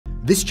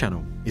This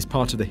channel is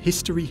part of the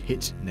History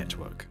Hit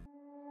network.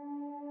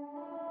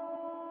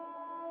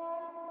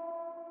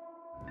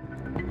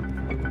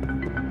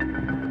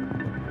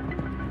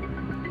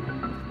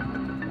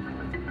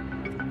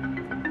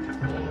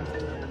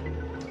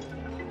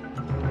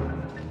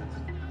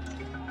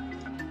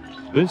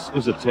 This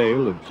is a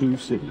tale of two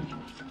cities,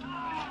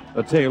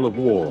 a tale of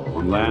war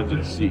on land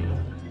and sea,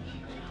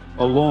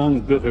 a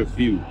long, bitter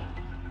feud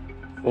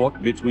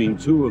fought between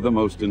two of the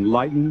most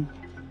enlightened,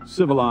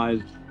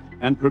 civilized,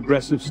 and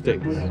progressive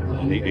states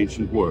in the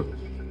ancient world.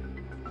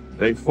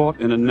 They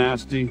fought in a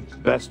nasty,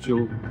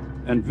 bestial,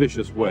 and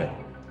vicious way.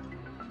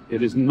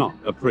 It is not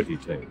a pretty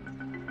tale.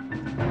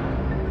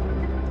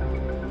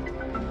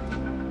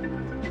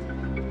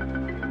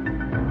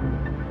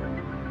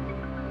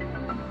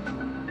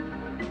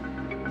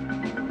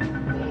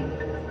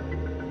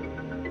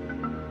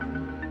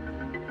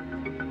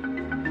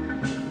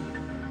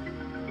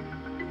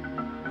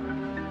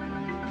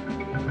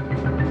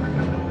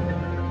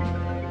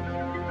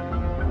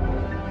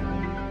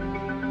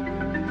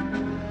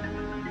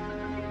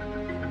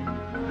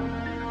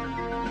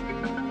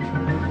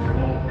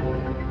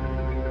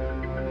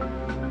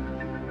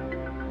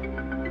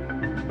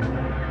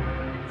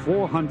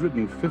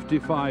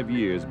 "455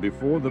 years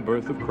before the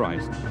birth of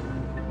Christ,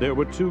 there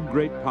were two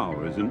great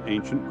powers in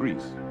ancient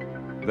Greece,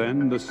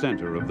 then the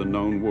center of the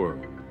known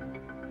world.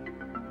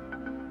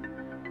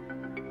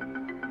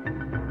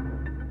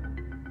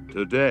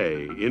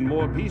 Today, in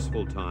more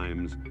peaceful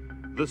times,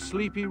 the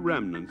sleepy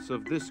remnants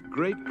of this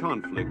great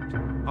conflict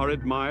are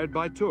admired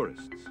by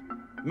tourists,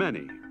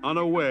 many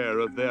unaware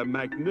of their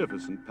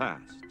magnificent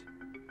past.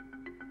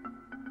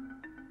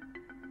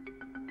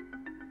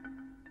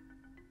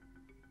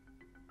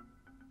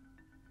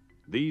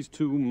 These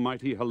two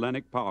mighty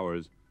Hellenic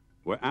powers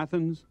were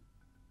Athens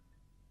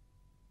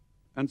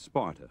and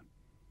Sparta.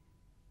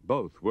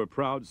 Both were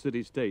proud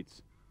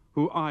city-states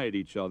who eyed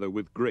each other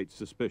with great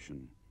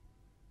suspicion.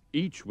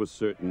 Each was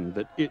certain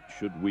that it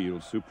should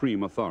wield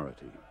supreme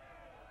authority.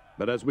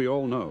 But as we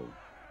all know,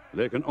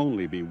 there can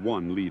only be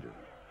one leader.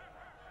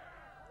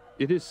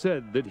 It is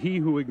said that he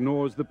who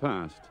ignores the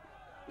past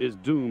is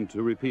doomed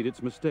to repeat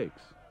its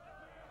mistakes.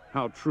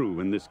 How true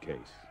in this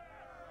case.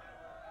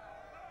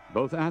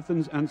 Both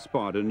Athens and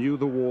Sparta knew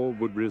the war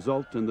would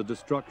result in the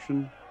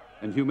destruction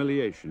and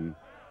humiliation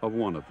of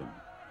one of them.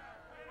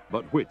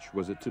 But which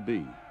was it to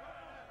be?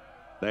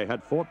 They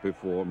had fought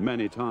before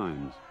many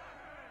times,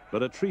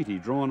 but a treaty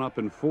drawn up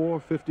in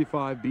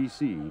 455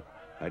 BC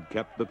had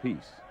kept the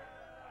peace.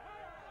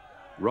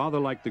 Rather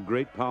like the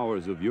great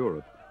powers of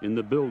Europe in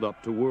the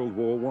build-up to World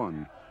War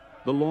I,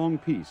 the long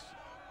peace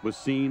was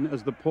seen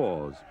as the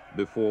pause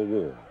before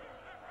war.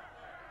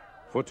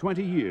 For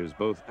 20 years,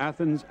 both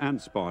Athens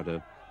and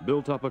Sparta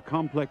built up a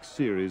complex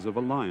series of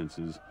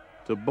alliances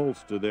to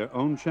bolster their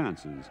own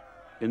chances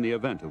in the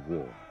event of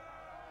war.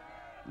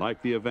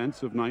 Like the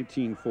events of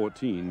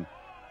 1914,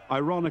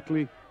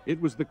 ironically,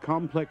 it was the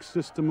complex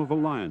system of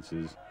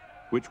alliances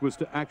which was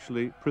to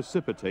actually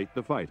precipitate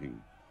the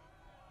fighting.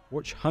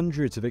 Watch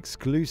hundreds of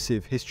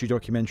exclusive history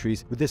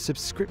documentaries with a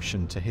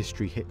subscription to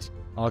History Hit.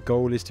 Our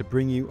goal is to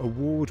bring you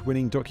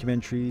award-winning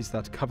documentaries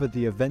that cover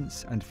the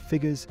events and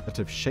figures that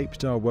have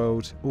shaped our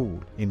world all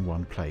in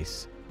one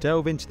place.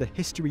 Delve into the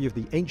history of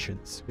the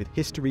ancients with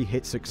History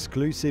Hit's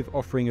exclusive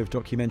offering of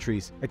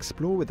documentaries.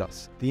 Explore with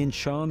us the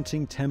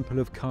enchanting Temple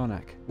of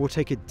Karnak, or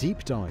take a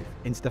deep dive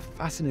into the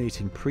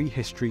fascinating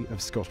prehistory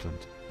of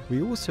Scotland.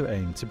 We also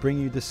aim to bring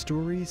you the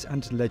stories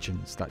and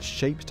legends that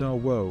shaped our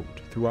world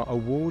through our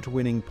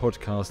award-winning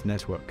podcast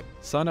network.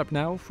 Sign up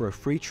now for a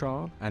free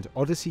trial, and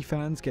Odyssey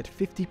fans get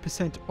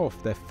 50%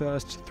 off their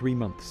first 3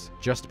 months.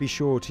 Just be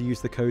sure to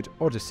use the code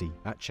Odyssey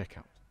at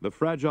checkout. The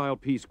fragile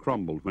peace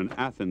crumbled when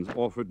Athens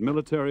offered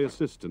military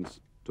assistance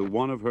to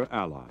one of her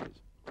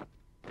allies.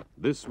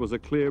 This was a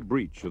clear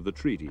breach of the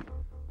treaty,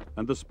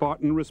 and the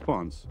Spartan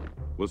response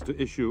was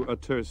to issue a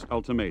terse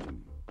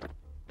ultimatum.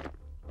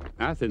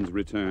 Athens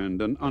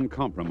returned an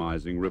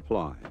uncompromising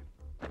reply.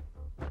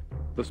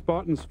 The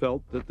Spartans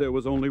felt that there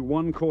was only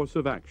one course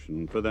of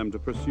action for them to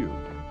pursue: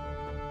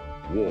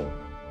 war.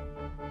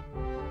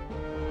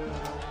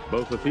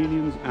 Both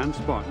Athenians and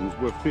Spartans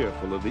were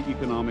fearful of the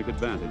economic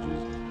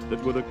advantages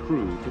that would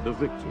accrue to the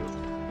victor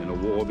in a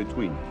war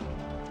between them.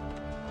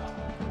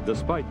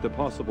 Despite the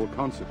possible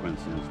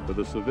consequences for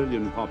the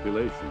civilian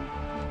population,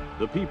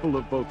 the people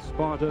of both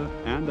Sparta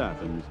and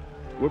Athens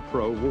were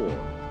pro-war.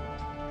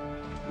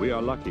 We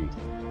are lucky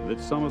that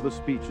some of the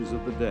speeches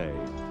of the day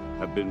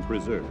have been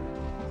preserved.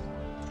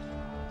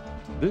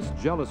 This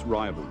jealous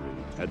rivalry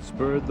had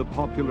spurred the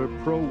popular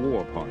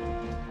pro-war party.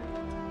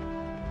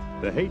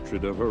 The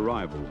hatred of her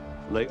rival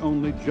lay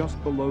only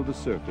just below the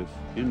surface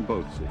in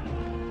both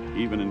cities,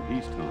 even in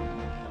peacetime.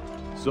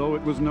 So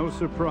it was no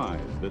surprise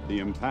that the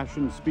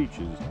impassioned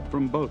speeches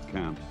from both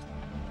camps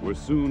were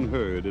soon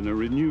heard in a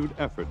renewed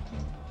effort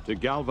to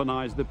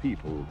galvanize the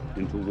people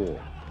into war.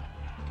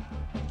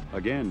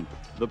 Again,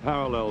 the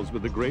parallels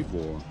with the Great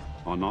War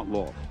are not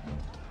lost.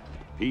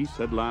 Peace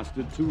had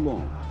lasted too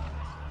long.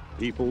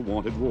 People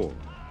wanted war.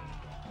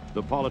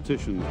 the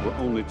politicians were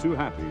only too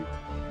happy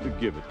to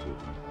give it to them.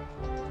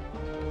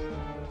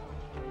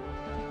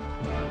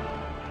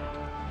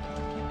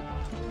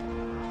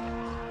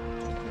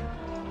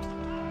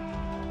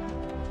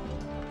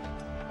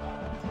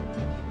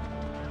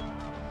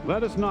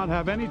 Let us not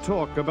have any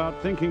talk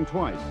about thinking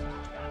twice.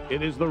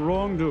 It is the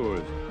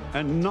wrongdoers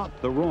and not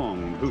the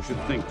wronged who should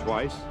think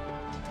twice.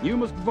 You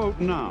must vote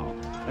now,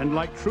 and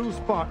like true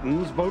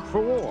Spartans, vote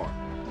for war.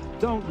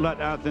 Don't let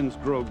Athens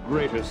grow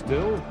greater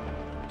still.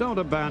 Don't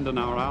abandon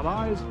our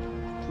allies.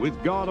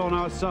 With God on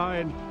our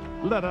side,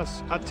 let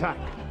us attack.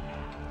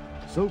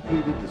 So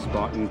pleaded the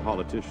Spartan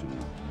politician,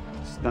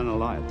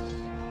 Sthenelaios.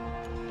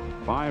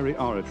 Fiery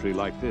oratory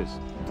like this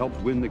helped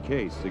win the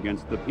case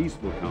against the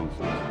peaceful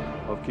counsels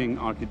of King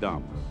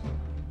Archidamus.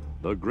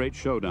 The great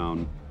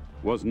showdown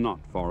was not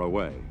far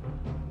away.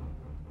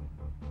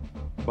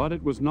 But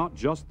it was not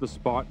just the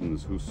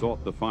Spartans who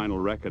sought the final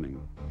reckoning.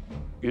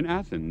 In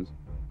Athens,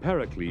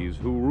 Pericles,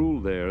 who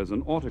ruled there as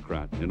an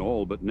autocrat in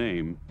all but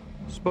name,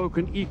 spoke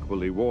in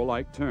equally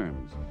warlike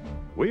terms.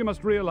 We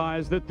must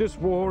realize that this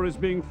war is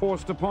being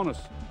forced upon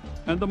us,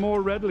 and the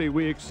more readily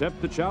we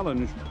accept the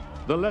challenge,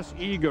 the less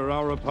eager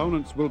our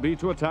opponents will be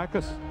to attack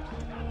us.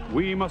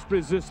 We must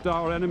resist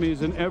our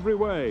enemies in every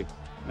way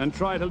and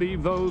try to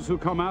leave those who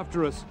come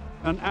after us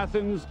an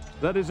Athens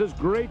that is as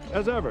great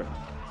as ever.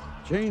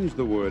 Change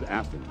the word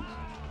Athens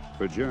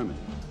for Germany,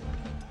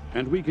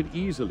 and we could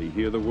easily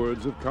hear the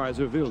words of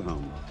Kaiser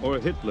Wilhelm or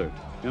Hitler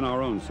in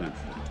our own century.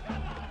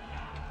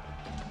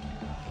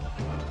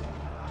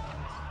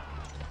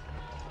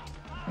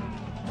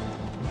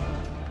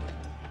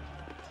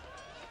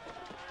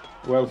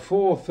 Well,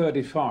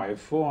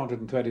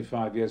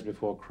 435 years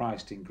before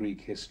Christ in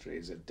Greek history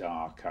is a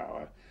dark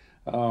hour.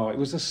 Oh, it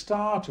was the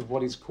start of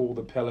what is called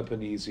the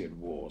Peloponnesian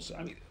Wars.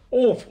 I mean,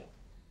 awful.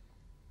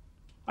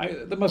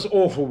 The most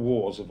awful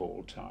wars of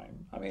all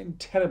time. I mean,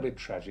 terribly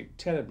tragic,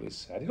 terribly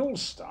sad. It all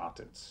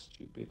started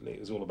stupidly. It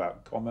was all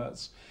about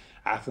commerce.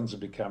 Athens had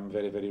become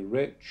very, very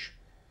rich.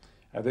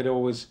 They'd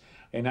always,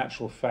 in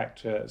actual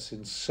fact,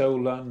 since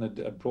Solon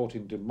had brought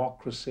in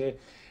democracy,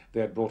 they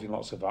had brought in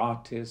lots of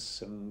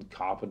artists and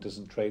carpenters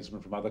and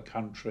tradesmen from other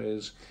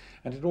countries,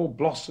 and it all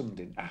blossomed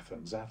in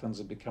Athens. Athens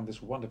had become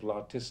this wonderful,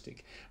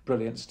 artistic,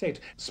 brilliant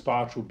state.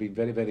 Sparta had been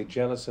very, very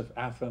jealous of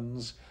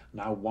Athens,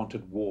 now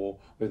wanted war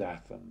with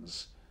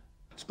Athens.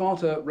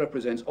 Sparta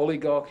represents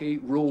oligarchy,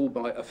 ruled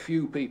by a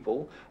few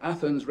people.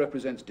 Athens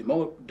represents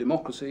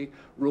democracy,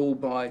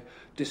 ruled by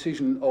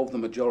decision of the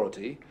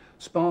majority.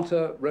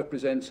 Sparta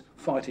represents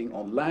fighting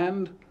on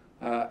land.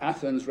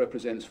 Athens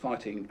represents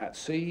fighting at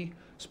sea.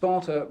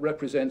 Sparta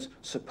represents,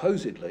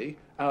 supposedly,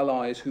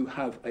 allies who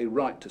have a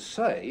right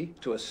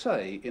to a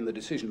say in the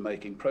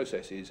decision-making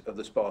processes of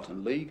the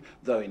Spartan League,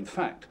 though in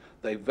fact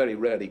they very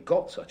rarely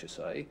got such a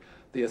say.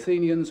 The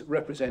Athenians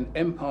represent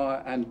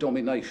empire and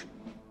domination.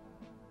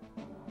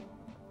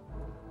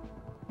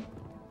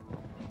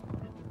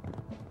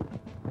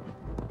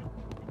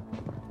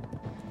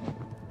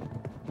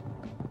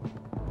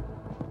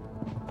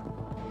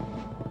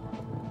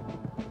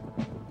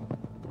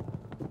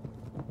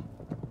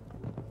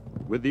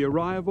 With the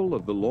arrival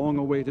of the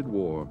long-awaited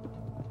war,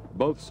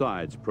 both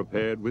sides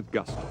prepared with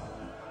gusto.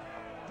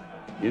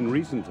 In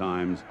recent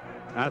times,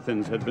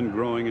 Athens had been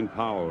growing in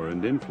power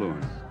and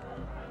influence.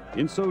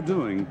 In so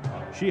doing,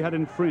 she had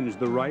infringed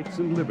the rights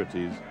and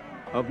liberties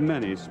of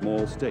many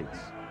small states.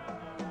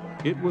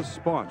 It was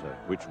Sparta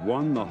which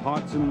won the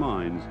hearts and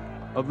minds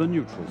of the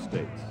neutral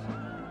states.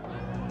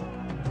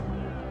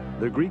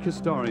 The Greek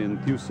historian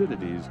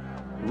Thucydides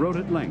wrote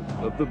at length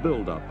of the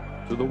build-up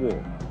to the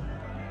war.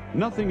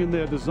 Nothing in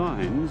their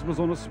designs was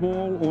on a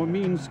small or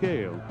mean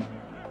scale.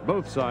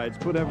 Both sides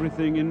put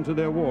everything into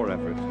their war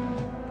effort.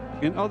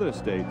 In other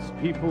states,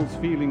 people's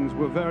feelings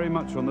were very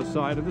much on the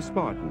side of the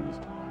Spartans.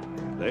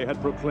 They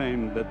had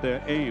proclaimed that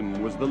their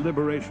aim was the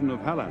liberation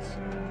of Hellas,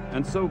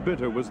 and so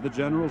bitter was the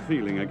general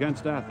feeling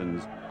against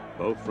Athens,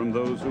 both from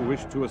those who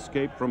wished to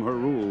escape from her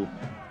rule,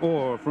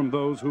 or from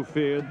those who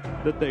feared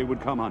that they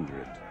would come under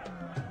it.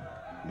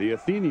 The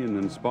Athenian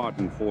and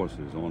Spartan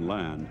forces on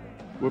land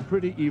were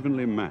pretty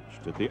evenly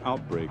matched at the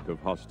outbreak of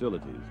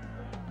hostilities,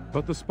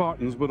 but the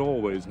Spartans would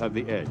always have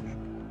the edge,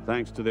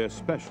 thanks to their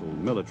special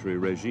military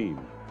regime.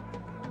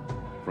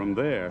 From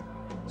there,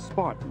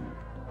 Spartan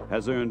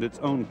has earned its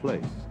own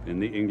place in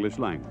the English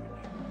language.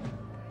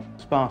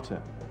 Sparta,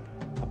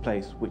 a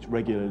place which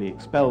regularly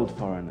expelled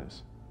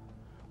foreigners,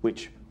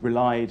 which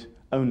relied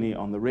only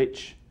on the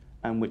rich,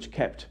 and which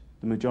kept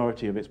the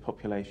majority of its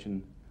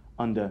population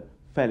under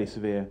fairly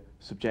severe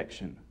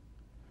subjection,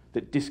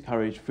 that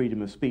discouraged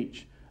freedom of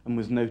speech and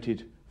was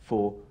noted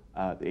for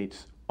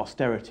its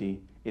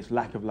austerity, its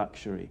lack of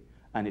luxury,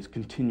 and its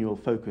continual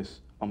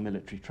focus on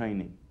military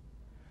training.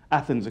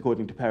 Athens,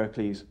 according to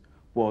Pericles,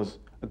 was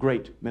a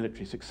great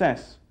military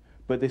success,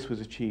 but this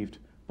was achieved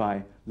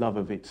by love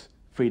of its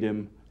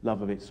freedom,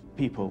 love of its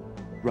people,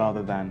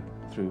 rather than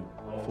through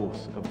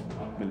force of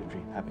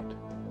military habit.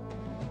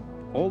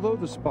 Although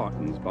the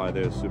Spartans, by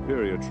their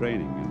superior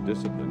training and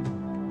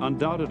discipline,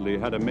 undoubtedly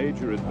had a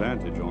major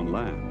advantage on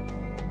land,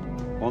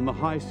 On the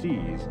high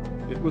seas,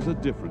 it was a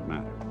different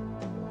matter.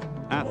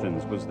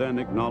 Athens was then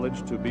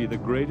acknowledged to be the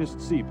greatest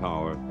sea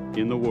power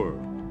in the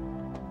world.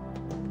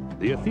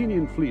 The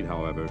Athenian fleet,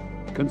 however,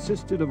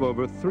 consisted of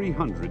over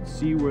 300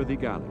 seaworthy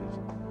galleys.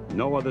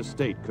 No other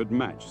state could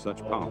match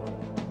such power.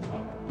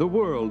 The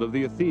world of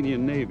the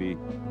Athenian navy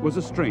was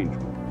a strange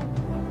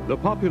one. The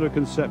popular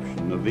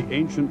conception of the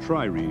ancient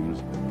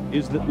triremes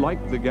is that,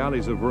 like the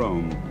galleys of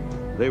Rome,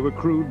 they were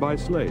crewed by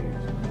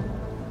slaves.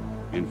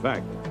 In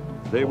fact,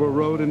 they were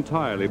rowed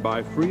entirely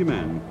by free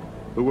men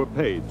who were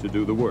paid to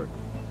do the work.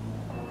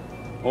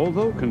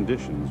 Although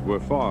conditions were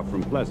far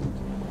from pleasant,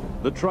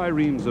 the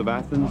triremes of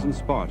Athens and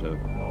Sparta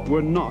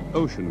were not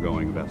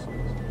ocean-going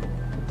vessels.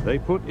 They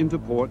put into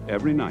port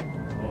every night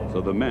so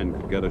the men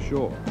could get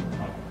ashore.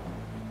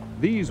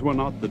 These were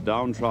not the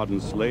downtrodden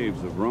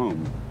slaves of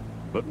Rome,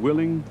 but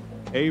willing,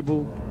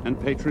 able, and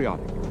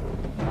patriotic,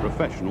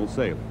 professional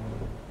sailors.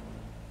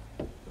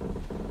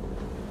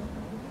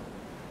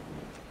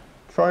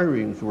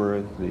 Triremes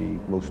were the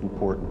most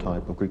important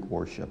type of Greek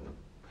warship.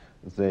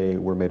 They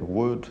were made of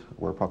wood,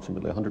 were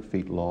approximately 100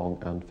 feet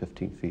long and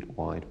 15 feet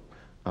wide,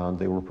 and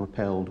they were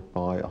propelled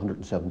by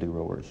 170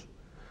 rowers.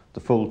 The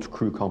full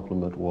crew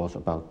complement was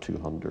about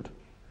 200.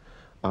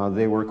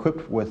 They were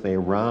equipped with a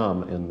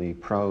ram in the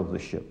prow of the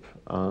ship,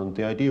 and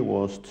the idea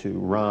was to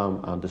ram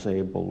and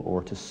disable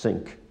or to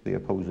sink the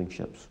opposing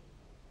ships.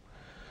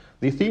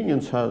 The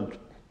Athenians had,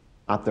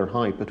 at their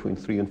height, between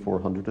 300 and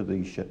 400 of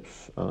these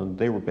ships, and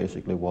they were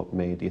basically what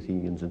made the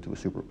Athenians into a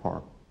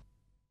superpower.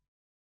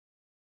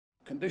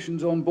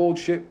 Conditions on board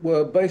ship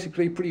were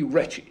basically pretty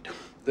wretched.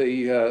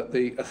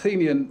 The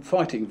Athenian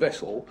fighting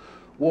vessel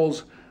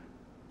was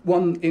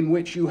one in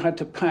which you had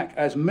to pack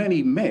as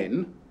many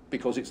men,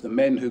 because it's the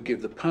men who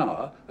give the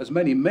power, as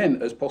many men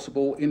as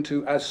possible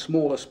into as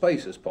small a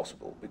space as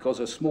possible, because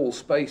a small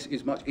space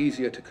is much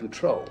easier to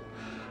control.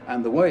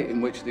 And the way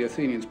in which the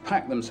Athenians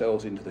packed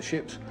themselves into the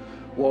ships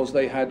was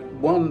they had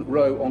one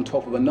row on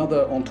top of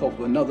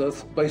another,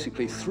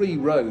 basically 3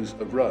 rows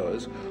of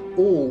rowers,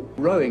 all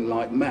rowing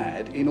like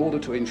mad in order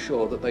to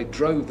ensure that they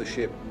drove the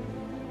ship.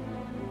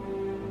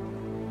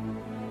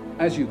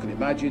 As you can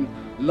imagine,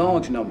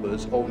 large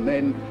numbers of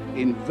men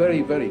in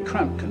very, very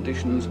cramped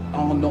conditions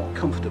are not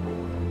comfortable.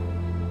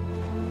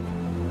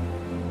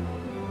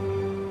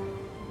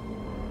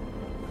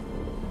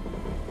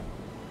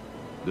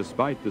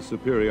 Despite the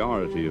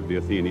superiority of the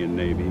Athenian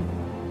navy,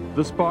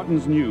 the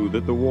Spartans knew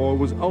that the war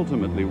was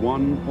ultimately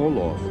won or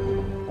lost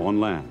on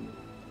land.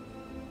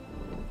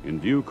 In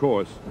due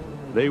course,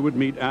 they would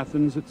meet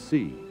Athens at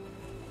sea.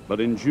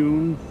 But in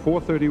June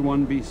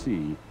 431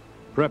 BC,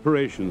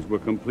 preparations were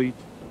complete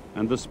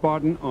and the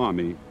Spartan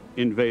army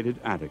invaded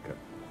Attica,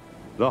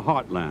 the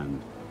heartland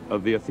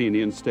of the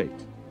Athenian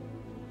state.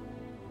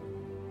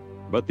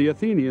 But the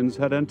Athenians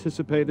had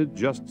anticipated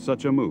just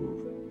such a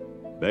move.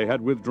 They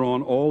had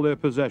withdrawn all their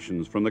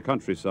possessions from the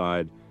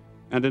countryside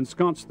and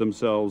ensconced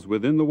themselves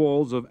within the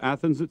walls of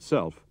Athens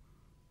itself,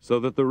 so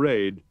that the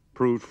raid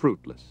proved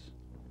fruitless.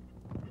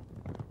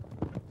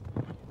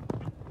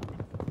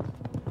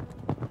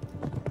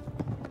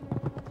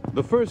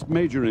 The first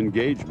major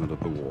engagement of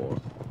the war,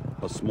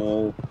 a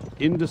small,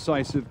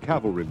 indecisive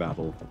cavalry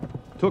battle,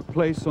 took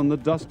place on the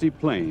dusty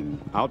plain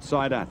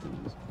outside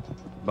Athens,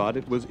 but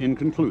it was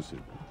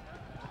inconclusive.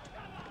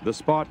 The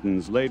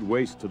Spartans laid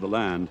waste to the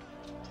land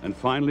and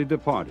finally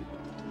departed.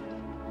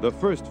 The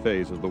first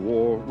phase of the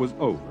war was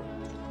over.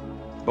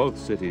 Both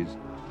cities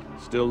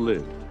still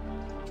lived.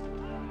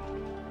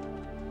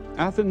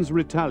 Athens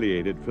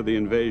retaliated for the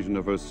invasion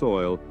of her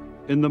soil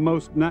in the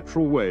most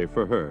natural way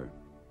for her.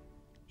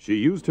 She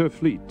used her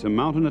fleet to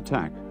mount an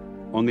attack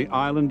on the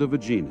island of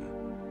Aegina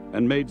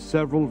and made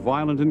several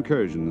violent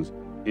incursions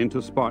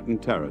into Spartan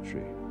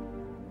territory.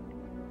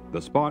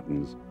 The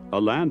Spartans,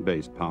 a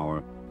land-based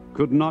power,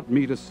 could not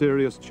meet a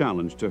serious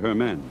challenge to her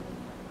men.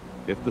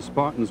 If the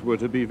Spartans were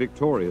to be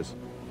victorious,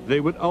 they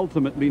would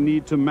ultimately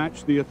need to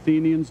match the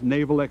Athenians'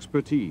 naval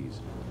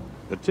expertise,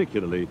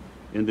 particularly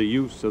in the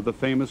use of the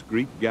famous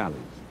Greek galleys.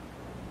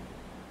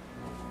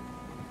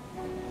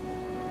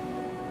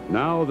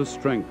 Now the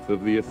strength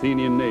of the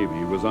Athenian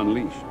navy was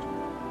unleashed.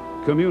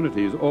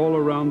 Communities all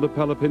around the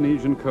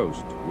Peloponnesian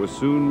coast were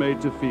soon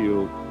made to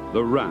feel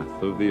the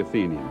wrath of the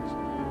Athenians,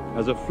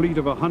 as a fleet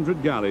of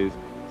 100 galleys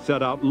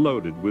set out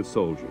loaded with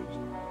soldiers.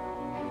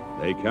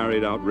 They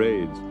carried out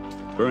raids,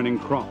 burning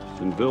crops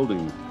and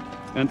buildings,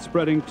 and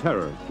spreading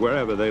terror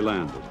wherever they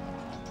landed.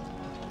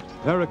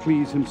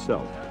 Pericles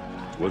himself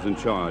was in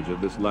charge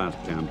of this last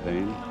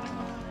campaign.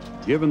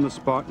 Given the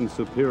Spartan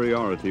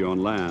superiority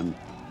on land,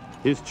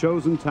 his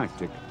chosen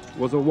tactic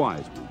was a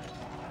wise one.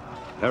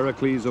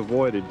 Pericles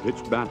avoided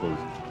pitched battles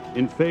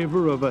in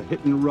favor of a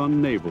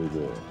hit-and-run naval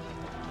war.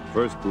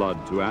 First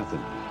blood to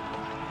Athens.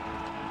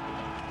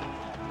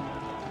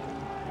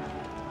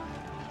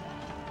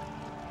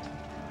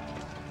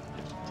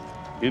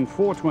 In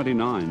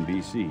 429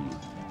 BC,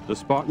 the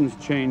Spartans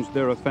changed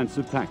their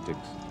offensive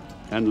tactics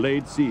and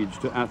laid siege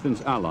to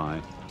Athens' ally,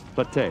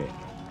 Plataea.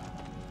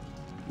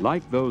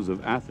 Like those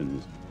of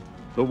Athens,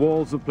 the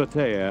walls of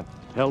Plataea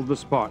held the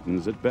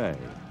Spartans at bay.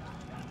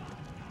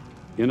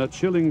 In a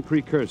chilling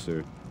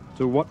precursor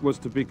to what was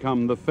to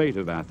become the fate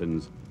of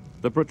Athens,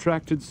 the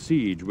protracted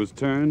siege was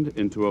turned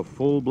into a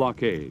full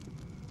blockade.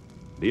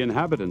 The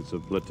inhabitants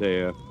of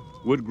Plataea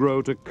would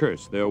grow to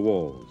curse their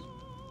walls.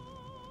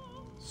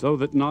 So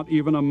that not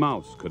even a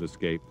mouse could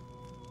escape,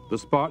 the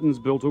Spartans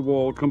built a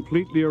wall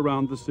completely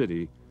around the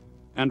city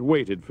and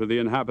waited for the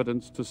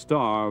inhabitants to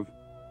starve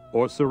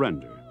or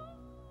surrender.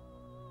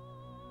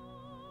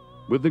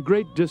 With the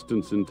great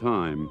distance in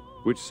time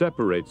which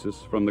separates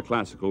us from the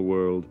classical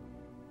world,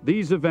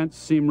 these events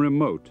seem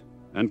remote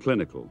and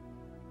clinical.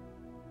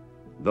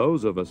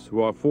 Those of us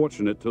who are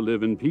fortunate to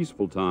live in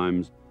peaceful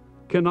times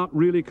cannot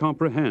really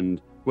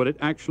comprehend what it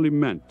actually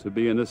meant to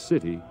be in a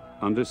city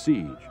under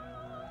siege.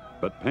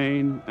 But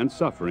pain and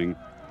suffering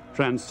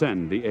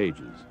transcend the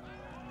ages.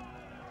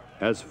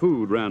 As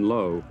food ran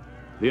low,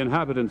 the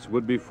inhabitants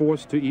would be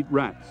forced to eat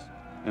rats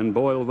and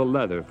boil the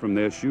leather from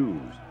their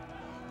shoes.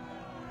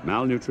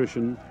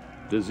 Malnutrition,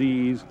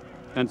 disease,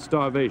 and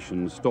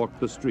starvation stalked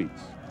the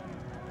streets.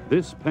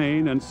 This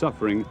pain and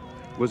suffering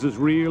was as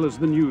real as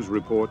the news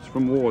reports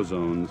from war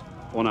zones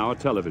on our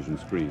television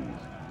screens.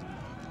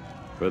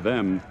 For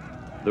them,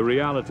 the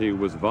reality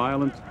was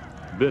violent,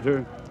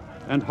 bitter,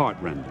 and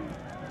heartrending.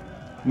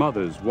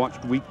 Mothers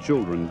watched weak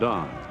children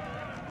die.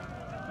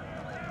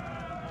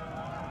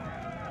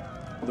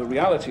 The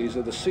realities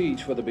of the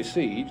siege for the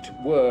besieged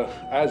were,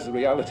 as the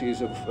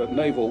realities of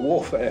naval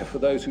warfare for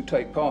those who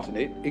take part in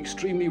it,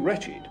 extremely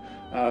wretched.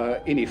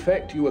 In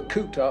effect, you were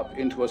cooped up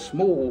into a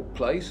small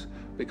place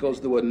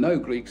because there were no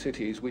Greek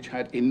cities which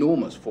had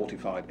enormous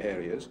fortified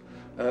areas.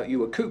 You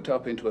were cooped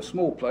up into a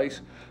small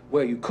place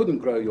where you couldn't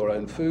grow your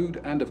own food,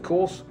 and of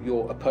course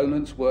your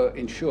opponents were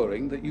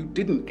ensuring that you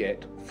didn't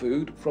get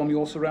food from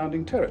your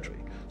surrounding territory.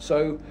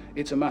 So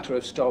it's a matter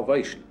of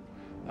starvation.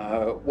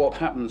 What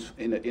happens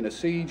in a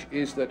siege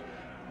is that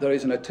there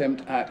is an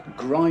attempt at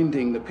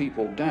grinding the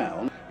people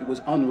down. It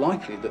was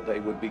unlikely that they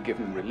would be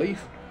given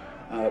relief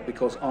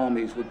because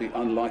armies would be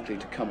unlikely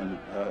to come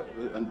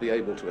and be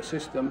able to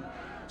assist them.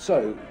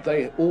 So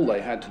all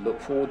they had to look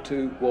forward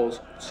to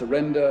was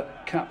surrender,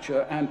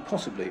 capture, and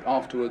possibly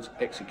afterwards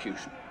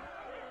execution.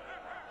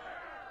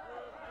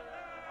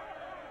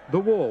 The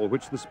wall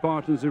which the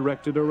Spartans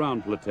erected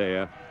around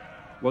Plataea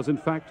was in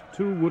fact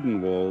 2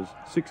 wooden walls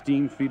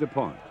 16 feet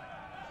apart.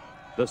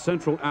 The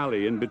central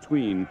alley in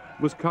between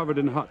was covered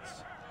in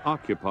huts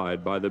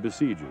occupied by the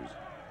besiegers.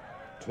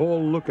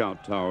 Tall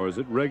lookout towers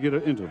at regular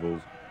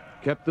intervals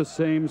kept the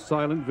same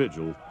silent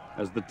vigil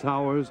as the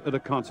towers at a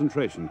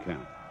concentration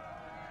camp.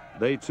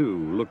 They too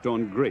looked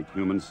on great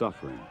human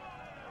suffering.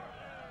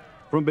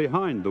 From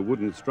behind the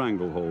wooden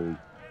stranglehold,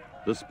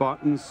 the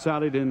Spartans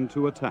sallied in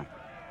to attack.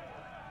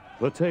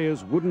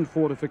 Plataea's wooden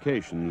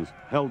fortifications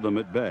held them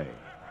at bay.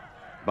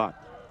 But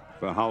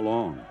for how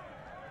long?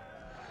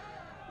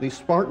 The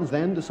Spartans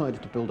then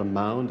decided to build a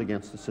mound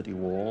against the city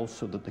walls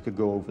so that they could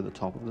go over the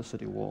top of the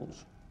city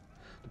walls.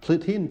 The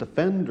Plataean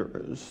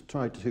defenders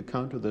tried to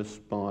counter this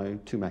by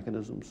 2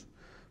 mechanisms.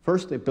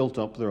 First, they built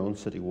up their own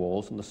city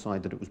walls on the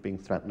side that it was being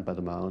threatened by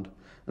the mound.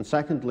 And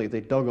secondly,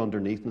 they dug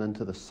underneath and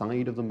into the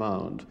side of the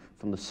mound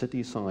from the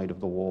city side of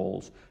the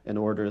walls in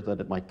order that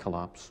it might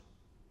collapse.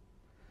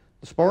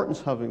 The Spartans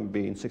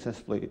having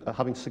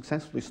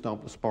successfully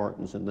stopped the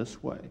Spartans in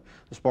this way,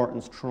 the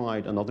Spartans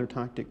tried another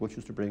tactic, which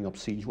was to bring up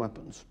siege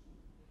weapons.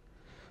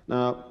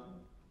 Now,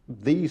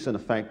 these in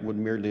effect would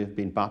merely have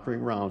been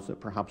battering rams that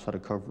perhaps had a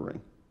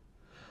covering.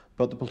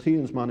 But the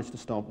Plataeans managed to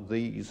stop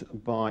these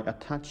by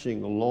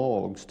attaching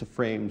logs to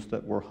frames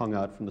that were hung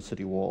out from the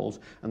city walls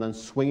and then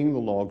swinging the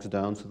logs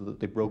down so that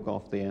they broke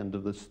off the end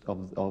of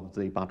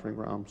the battering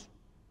rams.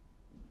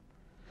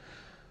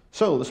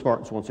 So the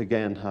Spartans once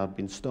again have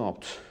been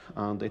stopped,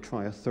 and they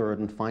try a third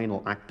and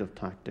final active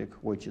tactic,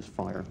 which is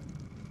fire.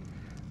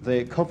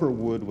 They cover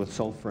wood with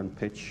sulfur and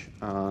pitch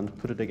and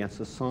put it against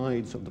the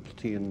sides of the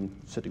Plataean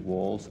city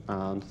walls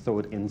and throw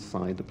it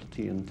inside the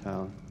Plataean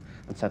town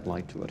and set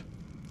light to it.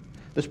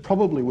 This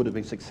probably would have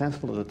been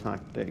successful as a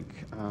tactic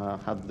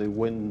had the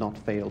wind not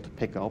failed to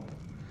pick up,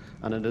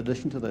 and in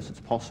addition to this,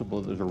 it's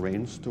possible there's a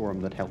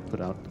rainstorm that helped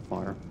put out the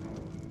fire.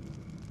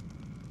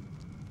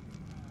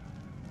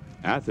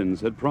 Athens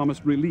had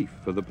promised relief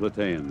for the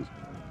Plataeans,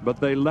 but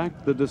they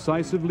lacked the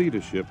decisive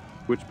leadership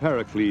which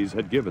Pericles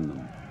had given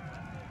them.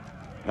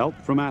 Help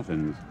from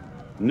Athens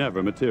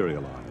never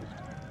materialized.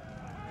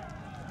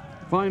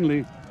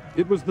 Finally,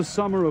 it was the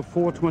summer of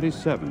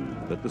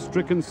 427 that the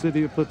stricken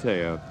city of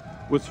Plataea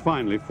was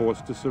finally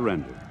forced to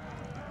surrender.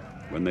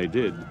 When they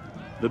did,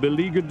 the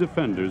beleaguered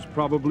defenders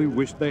probably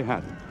wished they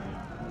hadn't.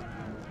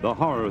 The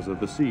horrors of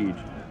the siege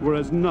were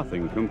as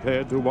nothing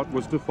compared to what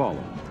was to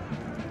follow.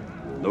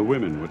 The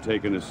women were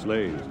taken as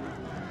slaves,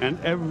 and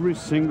every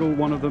single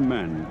one of the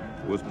men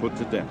was put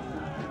to death.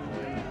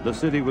 The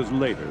city was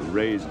later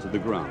razed to the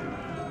ground.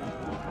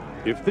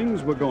 If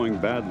things were going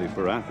badly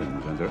for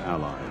Athens and her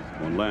allies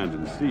on land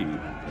and sea,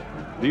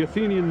 the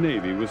Athenian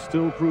navy was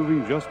still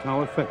proving just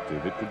how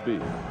effective it could be.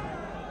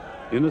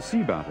 In a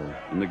sea battle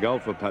in the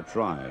Gulf of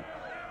Patrae,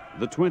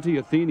 the 20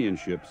 Athenian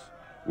ships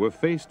were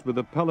faced with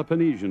a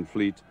Peloponnesian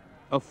fleet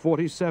of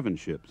 47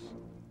 ships.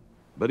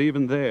 But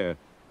even there,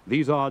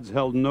 these odds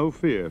held no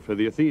fear for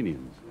the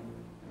Athenians.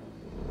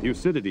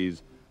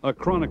 Thucydides, a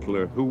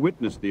chronicler who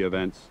witnessed the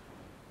events,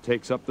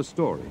 takes up the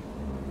story.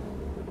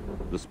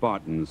 The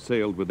Spartans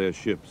sailed with their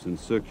ships in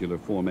circular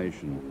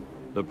formation,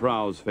 the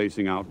prows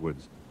facing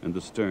outwards and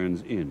the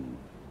sterns in.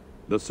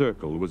 The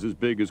circle was as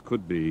big as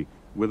could be,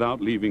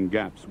 without leaving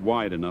gaps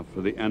wide enough for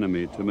the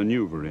enemy to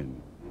maneuver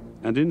in.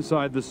 And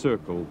inside the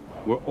circle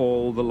were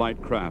all the light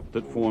craft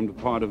that formed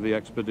part of the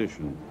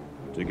expedition,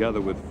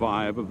 together with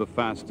 5 of the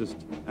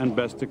fastest and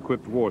best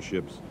equipped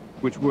warships,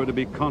 which were to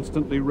be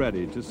constantly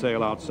ready to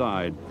sail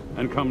outside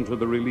and come to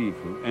the relief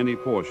of any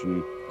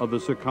portion of the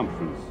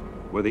circumference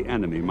where the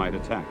enemy might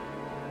attack.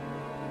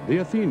 The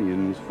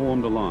Athenians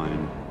formed a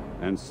line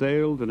and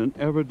sailed in an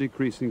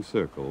ever-decreasing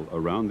circle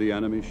around the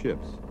enemy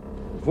ships,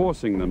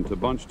 forcing them to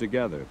bunch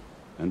together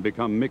and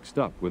become mixed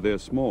up with their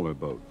smaller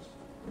boats.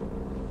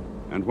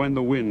 And when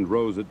the wind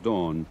rose at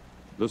dawn,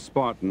 the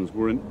Spartans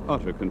were in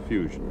utter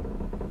confusion.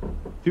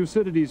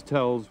 Thucydides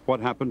tells what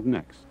happened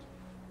next.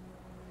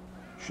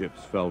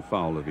 Ships fell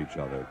foul of each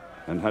other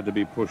and had to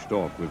be pushed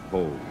off with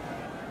poles.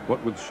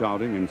 What with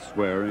shouting and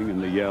swearing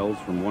and the yells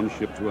from one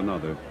ship to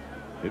another,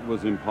 it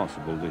was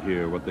impossible to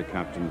hear what the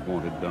captains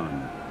wanted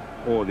done,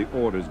 or the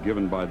orders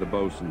given by the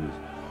boatswains.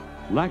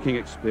 Lacking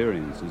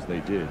experience as they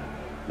did,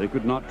 they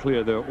could not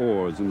clear their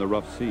oars in the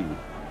rough sea,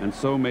 and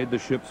so made the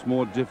ships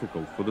more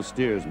difficult for the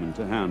steersmen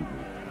to handle.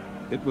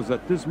 It was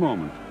at this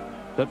moment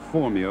that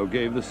Phormio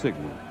gave the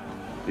signal.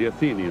 The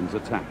Athenians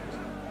attacked.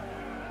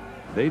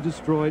 They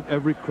destroyed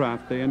every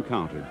craft they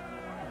encountered,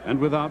 and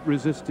without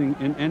resisting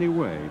in any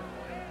way,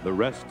 the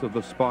rest of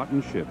the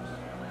Spartan ships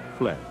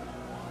fled.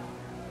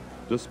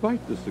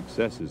 Despite the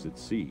successes at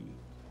sea,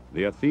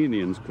 the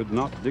Athenians could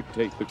not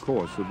dictate the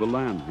course of the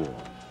land war.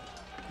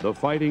 The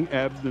fighting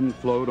ebbed and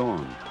flowed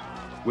on,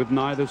 with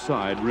neither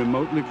side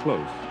remotely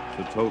close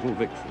to total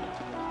victory.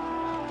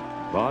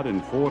 But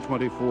in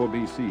 424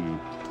 BC,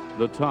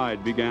 the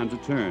tide began to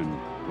turn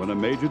when a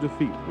major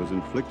defeat was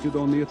inflicted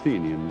on the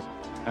Athenians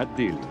at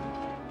Delium.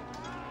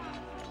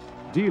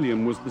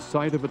 Delium was the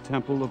site of a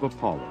temple of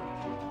Apollo.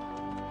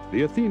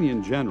 The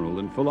Athenian general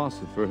and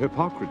philosopher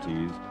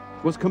Hippocrates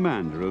was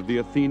commander of the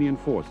Athenian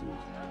forces.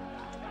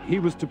 He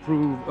was to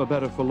prove a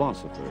better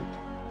philosopher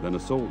than a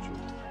soldier.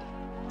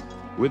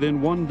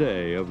 Within one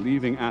day of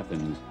leaving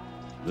Athens,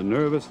 the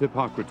nervous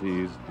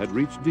Hippocrates had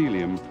reached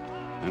Delium,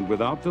 and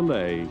without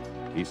delay,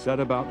 he set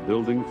about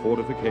building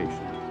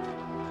fortifications.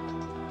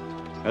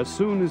 As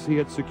soon as he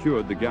had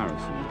secured the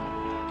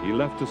garrison, he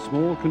left a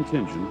small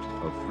contingent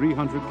of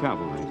 300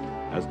 cavalry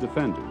as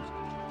defenders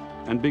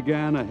and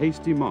began a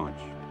hasty march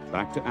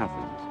back to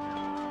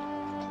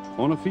Athens.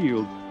 On a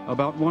field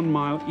about 1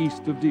 mile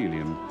east of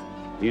Delium,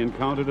 he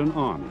encountered an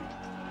army,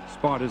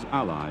 Sparta's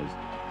allies,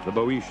 the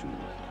Boeotians.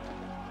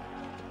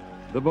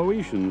 The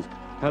Boeotians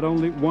had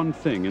only one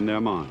thing in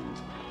their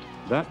minds.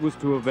 That was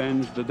to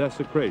avenge the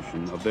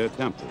desecration of their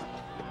temple.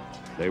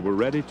 They were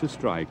ready to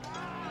strike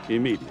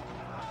immediately.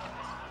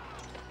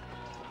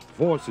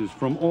 Forces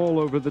from all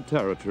over the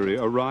territory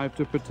arrived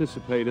to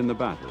participate in the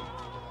battle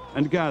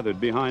and gathered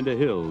behind a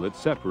hill that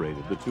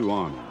separated the two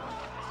armies.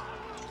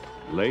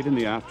 Late in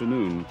the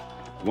afternoon,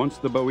 once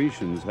the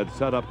Boeotians had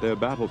set up their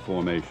battle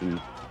formation,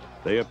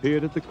 they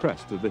appeared at the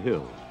crest of the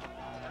hill.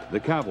 The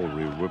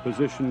cavalry were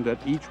positioned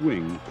at each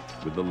wing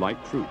with the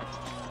light troops.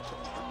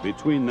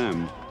 Between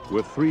them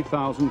were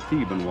 3,000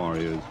 Theban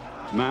warriors,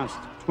 massed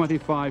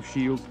 25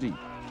 shields deep.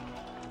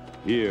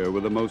 Here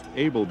were the most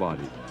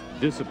able-bodied,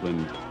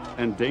 disciplined,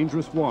 and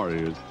dangerous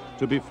warriors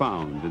to be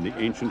found in the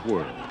ancient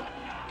world.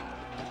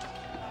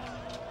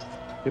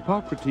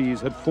 Hippocrates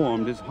had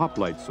formed his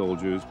hoplite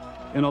soldiers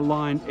in a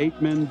line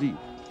 8 men deep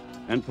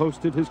and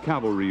posted his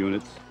cavalry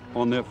units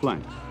on their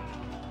flanks.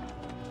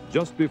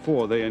 Just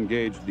before they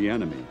engaged the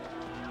enemy,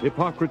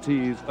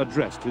 Hippocrates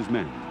addressed his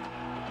men.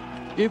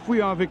 "If we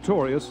are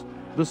victorious,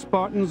 the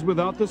Spartans,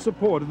 without the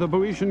support of the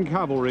Boeotian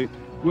cavalry,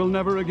 will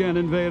never again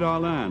invade our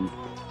land.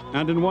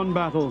 And in one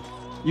battle,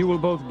 you will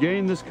both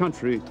gain this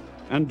country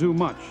and do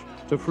much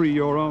to free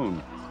your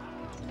own.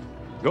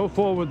 Go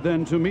forward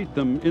then to meet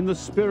them in the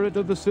spirit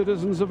of the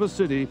citizens of a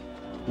city,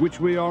 which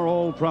we are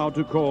all proud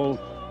to call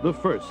the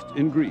first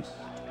in Greece."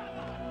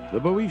 The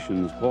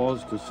Boeotians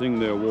paused to sing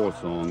their war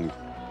songs.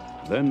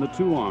 Then the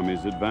two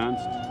armies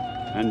advanced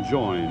and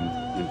joined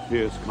in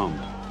fierce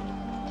combat.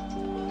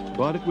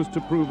 But it was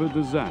to prove a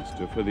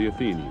disaster for the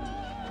Athenians.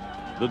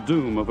 The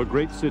doom of a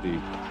great city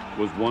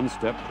was one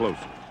step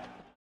closer.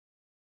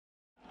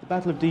 The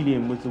Battle of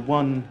Delium was the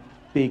one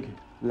big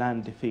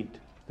land defeat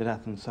that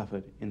Athens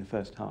suffered in the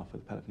first half of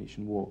the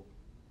Peloponnesian War.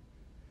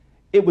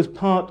 It was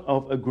part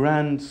of a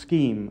grand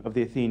scheme of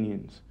the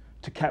Athenians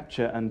to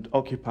capture and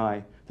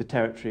occupy the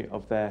territory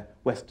of their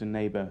western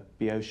neighbour,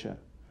 Boeotia.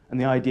 And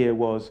the idea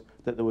was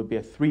that there would be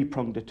a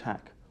three-pronged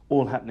attack,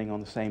 all happening on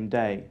the same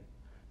day,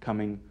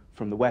 coming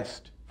from the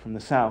west, from the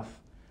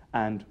south,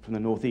 and from the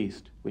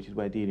northeast, which is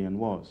where Delium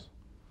was.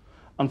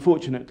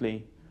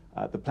 Unfortunately,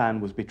 the plan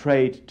was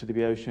betrayed to the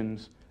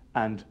Boeotians,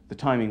 and the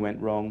timing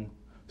went wrong,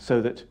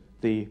 so that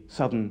the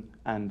southern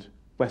and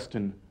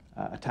western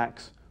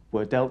attacks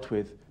were dealt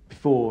with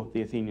before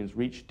the Athenians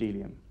reached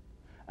Delium,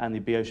 and the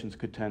Boeotians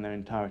could turn their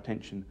entire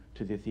attention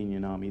to the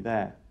Athenian army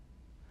there.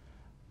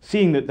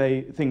 Seeing that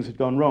things had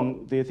gone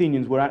wrong, the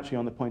Athenians were actually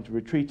on the point of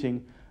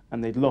retreating,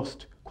 and they'd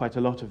lost quite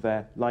a lot of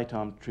their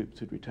light-armed troops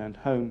who'd returned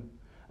home,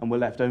 and were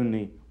left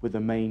only with the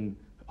main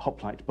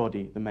hoplite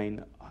body, the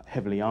main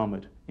heavily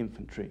armoured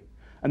infantry.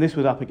 And this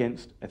was up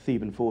against a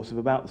Theban force of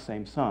about the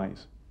same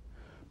size.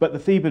 But the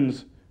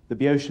Thebans, the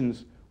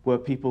Boeotians, were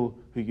people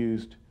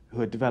who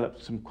had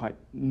developed some quite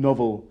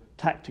novel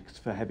tactics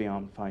for heavy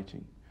armed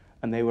fighting,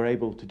 and they were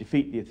able to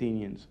defeat the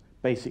Athenians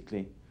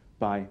basically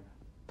by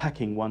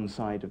packing one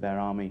side of their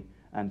army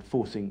and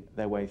forcing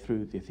their way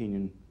through the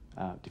Athenian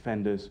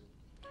defenders,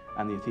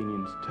 and the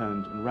Athenians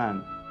turned and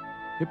ran.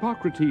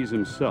 Hippocrates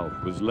himself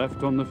was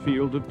left on the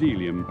field of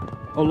Delium,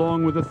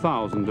 along with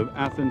 1,000 of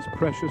Athens'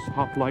 precious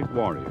hoplite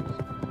warriors.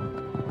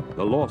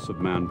 The loss of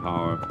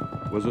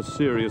manpower was a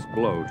serious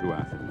blow to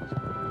Athens.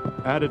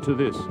 Added to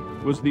this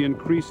was the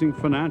increasing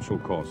financial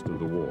cost of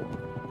the war.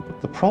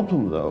 The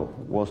problem, though,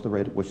 was the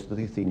rate at which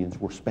the Athenians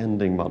were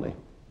spending money.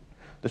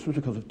 This was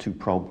because of two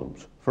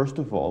problems. First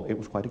of all, it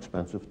was quite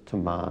expensive to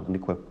man and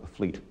equip a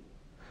fleet.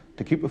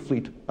 To keep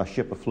a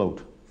ship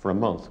afloat for a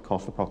month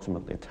cost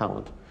approximately a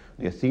talent.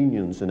 The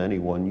Athenians in any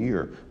 1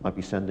 year might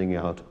be sending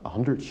out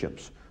 100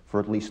 ships for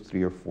at least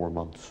 3 or 4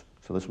 months,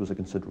 so this was a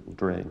considerable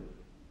drain.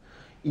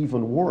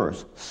 Even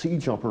worse,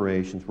 siege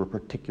operations were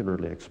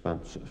particularly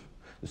expensive.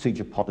 The siege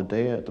of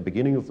Potidæa at the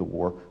beginning of the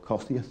war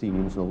cost the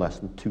Athenians no less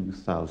than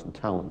 2,000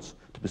 talents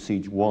to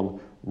besiege one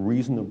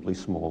reasonably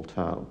small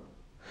town.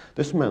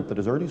 This meant that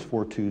as early as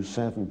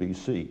 427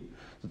 BC,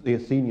 the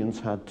Athenians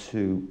had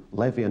to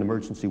levy an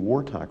emergency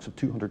war tax of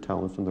 200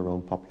 talents on their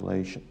own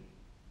population.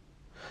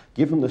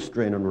 Given this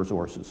strain on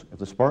resources, if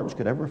the Spartans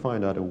could ever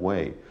find out a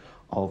way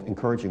of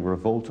encouraging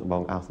revolt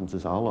among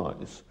Athens'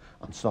 allies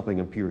and stopping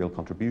imperial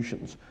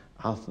contributions,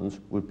 Athens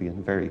would be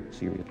in very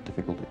serious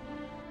difficulty.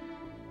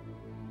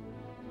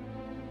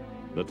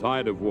 The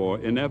tide of war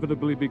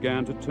inevitably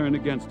began to turn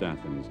against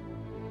Athens,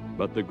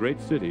 but the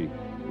great city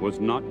was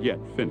not yet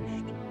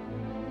finished.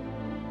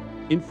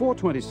 In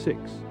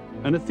 426,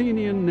 an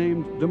Athenian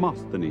named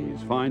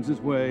Demosthenes finds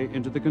his way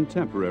into the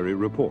contemporary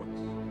reports.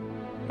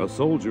 A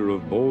soldier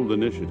of bold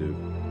initiative,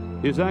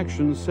 his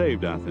actions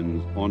saved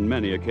Athens on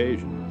many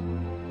occasions.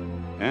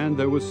 And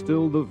there was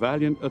still the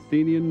valiant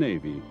Athenian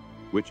navy,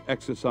 which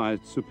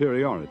exercised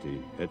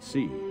superiority at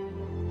sea.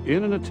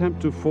 In an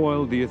attempt to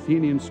foil the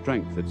Athenian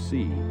strength at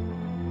sea,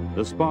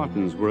 the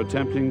Spartans were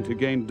attempting to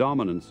gain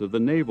dominance of the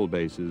naval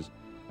bases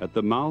at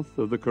the mouth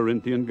of the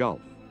Corinthian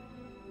Gulf.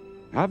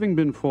 Having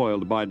been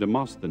foiled by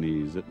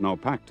Demosthenes at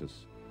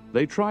Naupactus,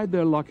 they tried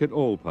their luck at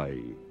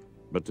Olpae,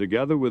 but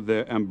together with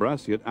their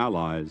Ambraciot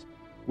allies,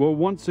 were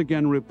once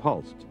again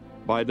repulsed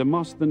by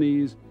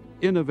Demosthenes'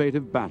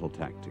 innovative battle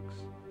tactics.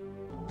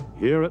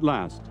 Here at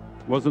last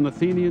was an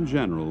Athenian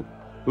general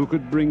who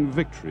could bring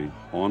victory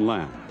on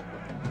land.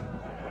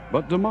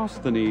 But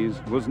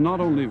Demosthenes was not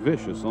only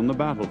vicious on the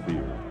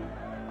battlefield.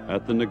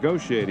 At the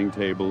negotiating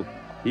table,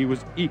 he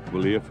was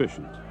equally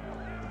efficient.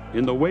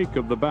 In the wake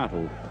of the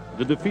battle,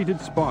 the defeated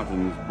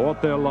Spartans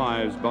bought their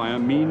lives by a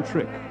mean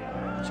trick,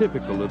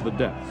 typical of the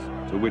depths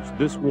to which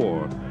this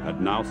war had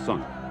now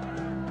sunk.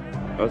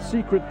 A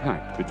secret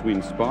pact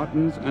between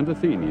Spartans and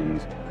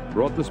Athenians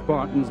brought the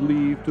Spartans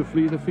leave to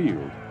flee the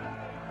field,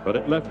 but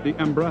it left the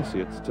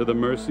Ambraciots to the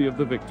mercy of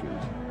the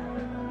victors.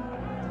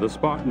 The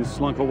Spartans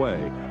slunk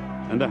away,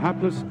 and the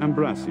hapless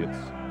Ambraciots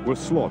were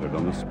slaughtered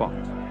on the spot.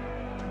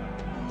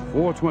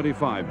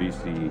 425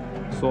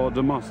 BC saw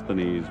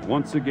Demosthenes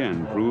once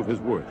again prove his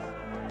worth.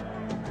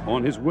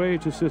 On his way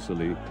to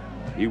Sicily,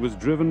 he was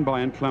driven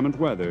by inclement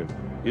weather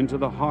into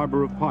the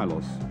harbor of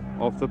Pylos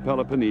off the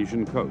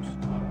Peloponnesian coast.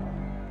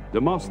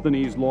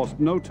 Demosthenes lost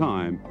no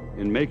time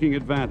in making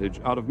advantage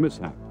out of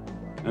mishap,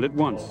 and at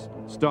once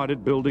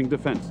started building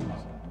defenses.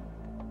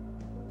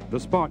 The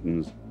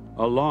Spartans,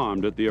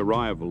 alarmed at the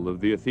arrival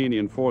of the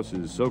Athenian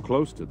forces so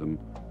close to them,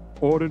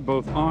 ordered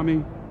both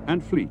army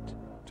and fleet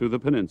to the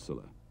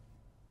peninsula.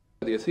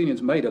 The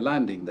Athenians made a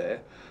landing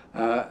there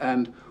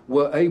and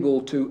were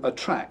able to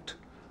attract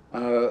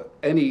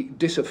any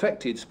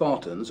disaffected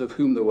Spartans, of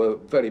whom there were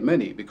very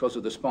many because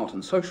of the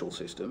Spartan social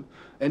system,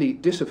 any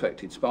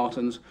disaffected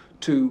Spartans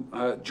to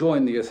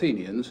join the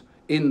Athenians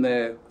in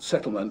their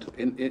settlement,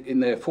 in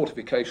their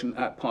fortification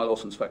at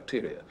Pylos and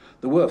Sphacteria.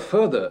 There were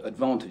further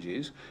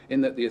advantages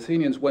in that the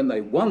Athenians, when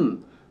they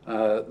won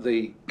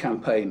the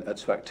campaign at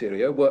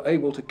Sphacteria, were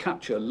able to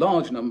capture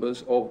large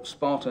numbers of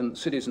Spartan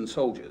citizen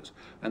soldiers.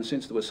 And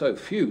since there were so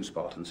few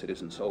Spartan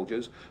citizen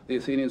soldiers, the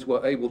Athenians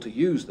were able to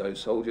use those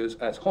soldiers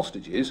as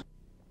hostages.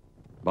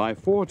 By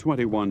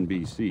 421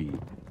 BC,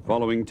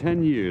 following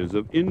 10 years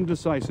of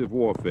indecisive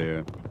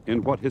warfare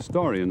in what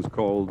historians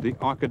called the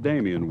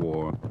Archidamian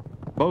War,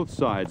 both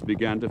sides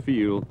began to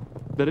feel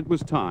that it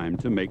was time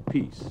to make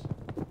peace.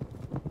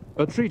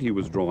 A treaty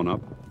was drawn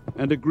up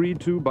and agreed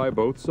to by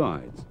both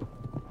sides.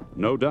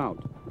 No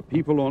doubt,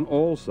 people on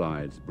all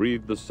sides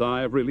breathed a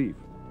sigh of relief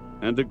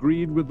and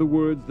agreed with the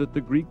words that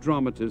the Greek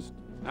dramatist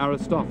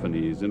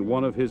Aristophanes, in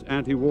one of his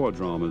anti-war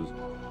dramas,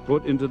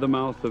 put into the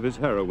mouth of his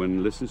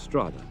heroine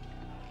Lysistrata.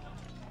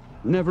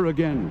 "Never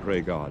again,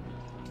 pray God,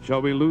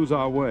 shall we lose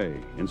our way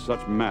in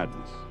such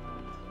madness."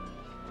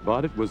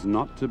 But it was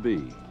not to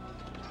be.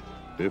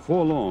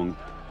 Before long,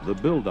 the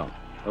build-up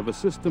of a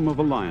system of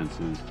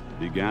alliances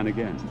began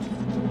again.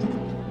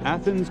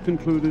 Athens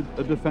concluded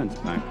a defense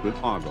pact with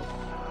Argos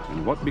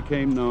in what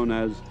became known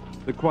as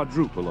the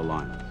Quadruple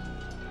Alliance.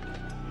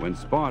 When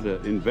Sparta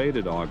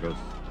invaded Argos,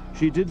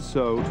 she did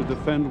so to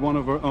defend one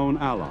of her own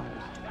allies.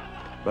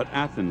 But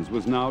Athens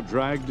was now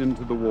dragged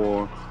into the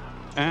war,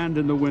 and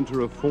in the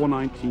winter of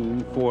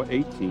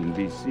 419-418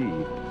 BC,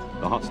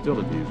 the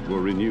hostilities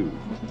were renewed.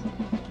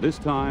 This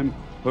time,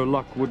 her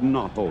luck would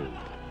not hold.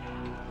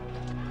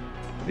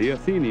 The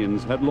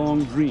Athenians had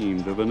long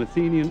dreamed of an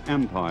Athenian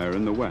empire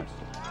in the west,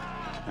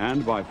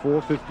 and by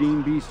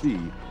 415 BC,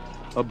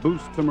 a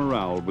boost to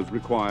morale was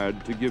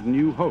required to give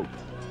new hope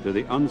to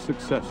the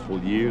unsuccessful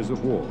years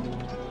of war.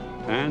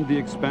 And the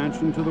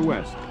expansion to the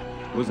west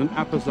was an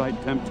apposite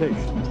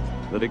temptation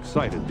that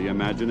excited the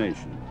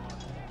imagination.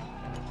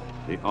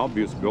 The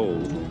obvious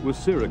goal was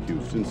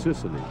Syracuse in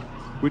Sicily,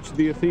 which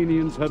the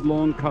Athenians had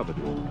long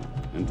coveted,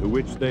 and to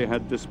which they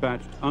had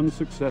dispatched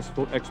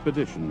unsuccessful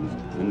expeditions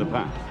in the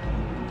past.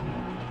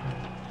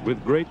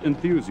 With great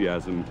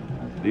enthusiasm,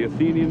 the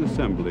Athenian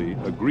assembly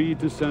agreed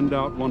to send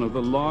out one of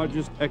the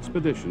largest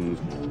expeditions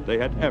they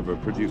had ever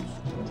produced.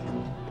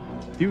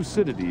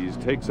 Thucydides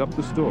takes up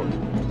the story.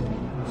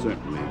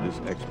 Certainly this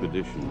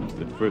expedition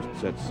that first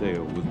set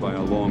sail was by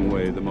a long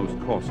way the most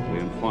costly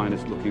and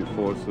finest looking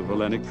force of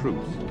Hellenic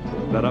troops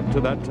that up to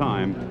that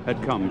time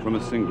had come from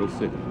a single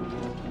city.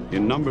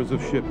 In numbers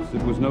of ships,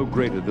 it was no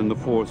greater than the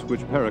force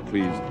which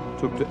Pericles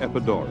took to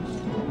Epidaurus: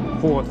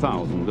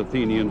 4,000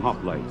 Athenian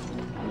hoplites,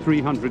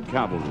 300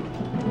 cavalry,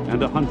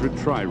 and 100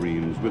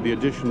 triremes, with the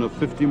addition of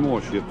 50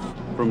 more ships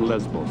from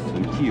Lesbos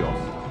and Chios,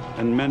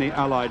 and many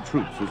allied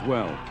troops as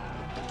well.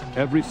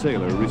 Every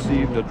sailor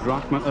received a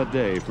drachma a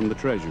day from the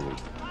treasury,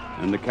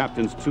 and the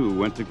captains too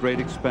went to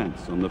great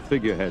expense on the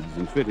figureheads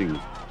and fittings.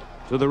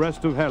 To the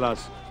rest of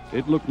Hellas,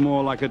 it looked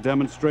more like a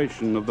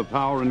demonstration of the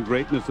power and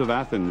greatness of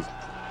Athens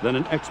than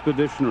an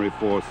expeditionary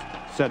force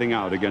setting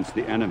out against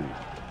the enemy.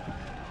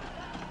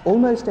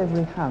 Almost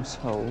every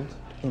household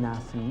in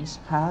Athens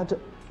had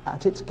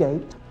at its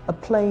gate a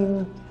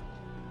plain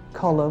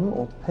column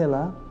or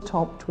pillar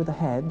topped with a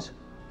head,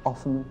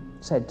 often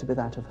said to be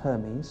that of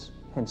Hermes,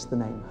 hence the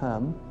name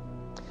Herm,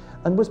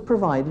 and was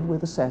provided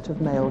with a set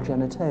of male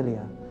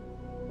genitalia.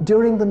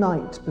 During the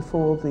night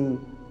before the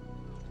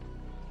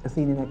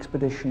Athenian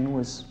expedition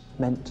was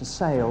meant to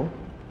sail,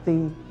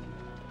 the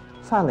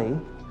phalli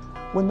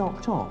were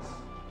knocked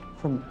off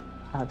from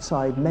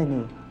outside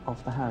many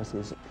of the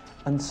houses,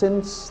 and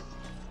since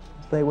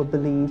they were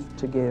believed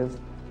to give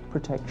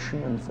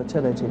protection and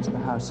fertility to the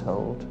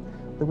household,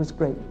 there was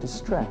great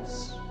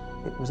distress.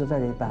 It was a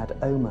very bad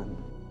omen.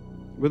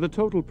 With a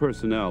total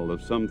personnel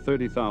of some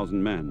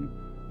 30,000 men,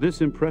 this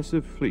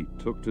impressive fleet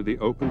took to the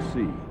open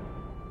sea,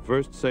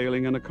 first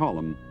sailing in a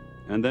column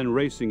and then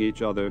racing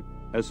each other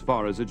as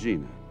far as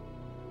Aegina.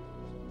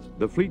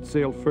 The fleet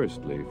sailed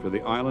firstly for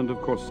the island of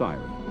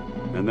Corcyra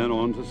and then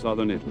on to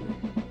southern Italy.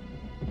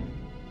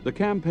 The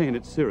campaign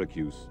at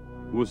Syracuse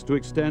was to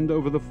extend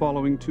over the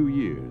following 2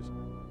 years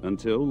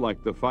until,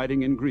 like the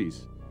fighting in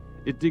Greece,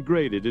 it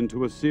degraded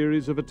into a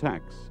series of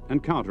attacks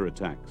and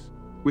counterattacks,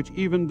 which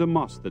even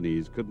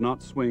Demosthenes could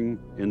not swing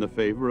in the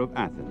favor of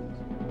Athens.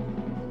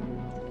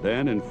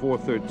 Then, in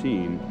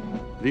 413,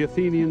 the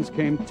Athenians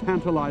came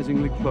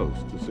tantalizingly close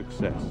to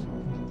success.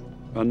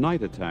 A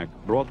night attack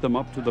brought them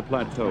up to the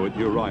plateau at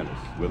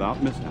Euryalus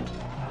without mishap,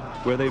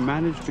 where they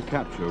managed to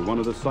capture one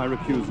of the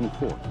Syracusan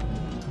forts.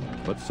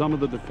 But some of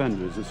the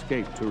defenders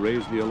escaped to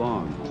raise the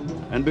alarm,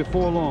 and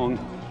before long,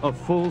 a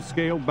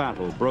full-scale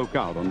battle broke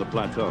out on the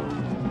plateau.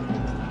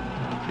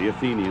 The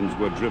Athenians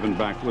were driven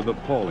back with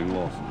appalling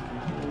losses.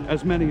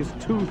 As many as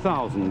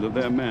 2,000 of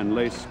their men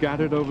lay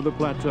scattered over the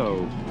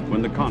plateau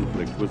when the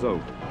conflict was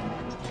over.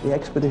 The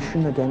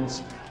expedition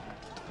against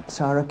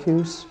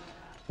Syracuse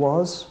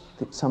was,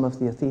 some of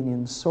the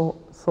Athenians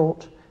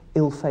thought,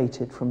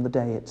 ill-fated from the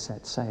day it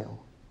set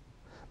sail.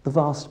 The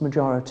vast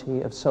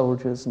majority of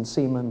soldiers and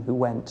seamen who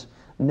went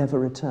never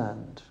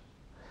returned.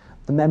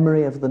 The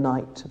memory of the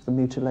night of the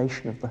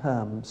mutilation of the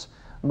Herms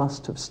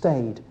must have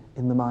stayed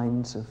in the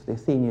minds of the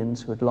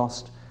Athenians who had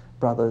lost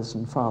brothers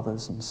and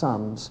fathers and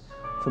sons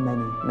for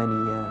many, many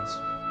years.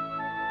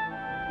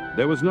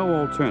 There was no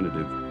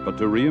alternative but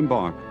to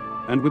re-embark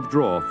and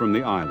withdraw from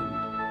the island.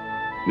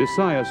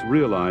 Nicias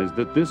realized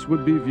that this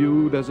would be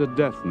viewed as a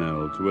death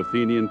knell to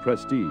Athenian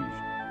prestige,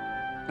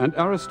 and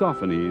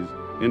Aristophanes,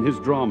 in his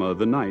drama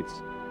The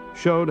Knights,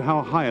 showed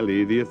how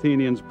highly the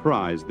Athenians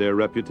prized their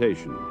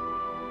reputation.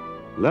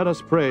 Let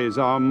us praise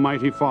our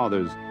mighty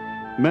fathers,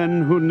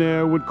 men who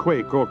ne'er would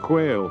quake or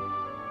quail,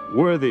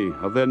 worthy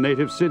of their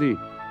native city,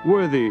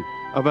 worthy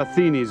of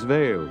Athene's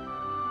vale,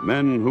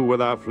 men who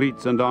with our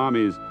fleets and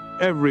armies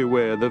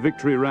everywhere the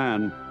victory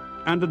ran,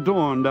 and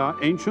adorned our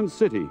ancient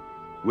city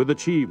with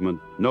achievement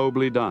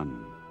nobly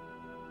done.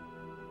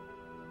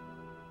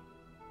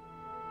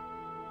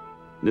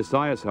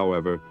 Nicias,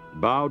 however,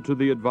 bowed to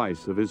the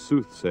advice of his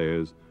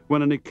soothsayers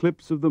when an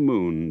eclipse of the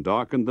moon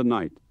darkened the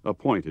night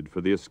appointed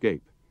for the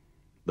escape.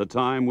 The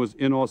time was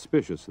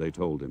inauspicious, they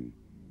told him.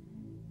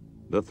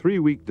 The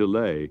 3-week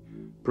delay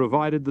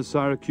provided the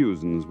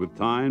Syracusans with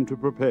time to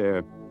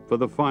prepare for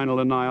the final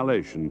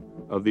annihilation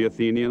of the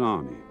Athenian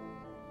army.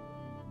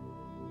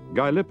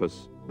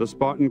 Gylippus, the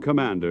Spartan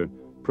commander,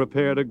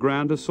 prepared a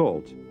grand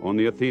assault on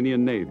the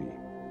Athenian navy.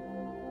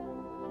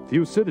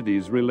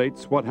 Thucydides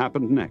relates what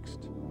happened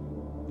next.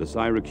 The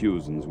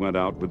Syracusans went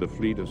out with a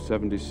fleet of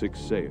 76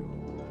 sail.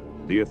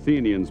 The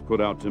Athenians put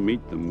out to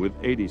meet them with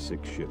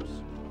 86 ships,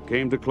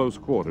 came to close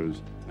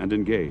quarters, and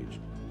engaged.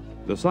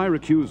 The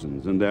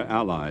Syracusans and their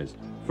allies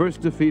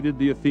first defeated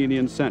the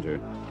Athenian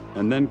center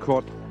and then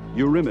caught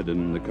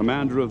Eurymedon, the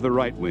commander of the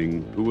right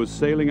wing, who was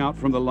sailing out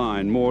from the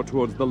line more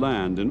towards the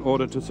land in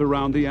order to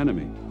surround the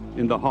enemy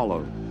in the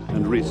hollow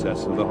and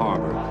recess of the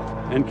harbor,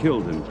 and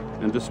killed him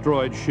and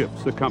destroyed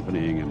ships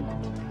accompanying him.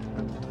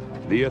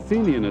 The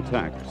Athenian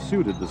attack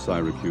suited the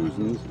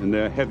Syracusans in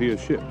their heavier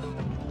ships.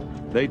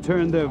 They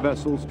turned their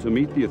vessels to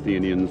meet the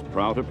Athenians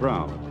prow to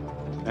prow,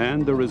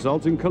 and the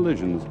resulting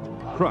collisions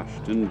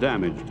crushed and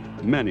damaged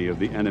many of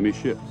the enemy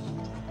ships.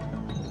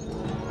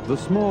 The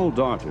small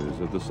darters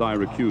of the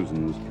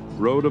Syracusans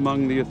rode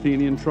among the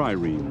Athenian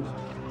triremes,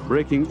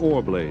 breaking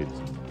oar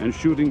blades and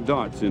shooting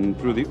darts in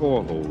through the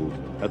oar holes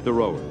at the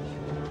rowers.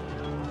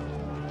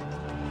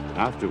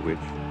 After which,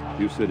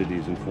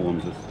 Thucydides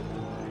informs us,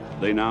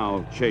 they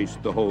now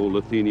chased the whole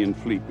Athenian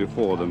fleet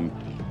before them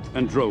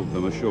and drove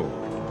them ashore.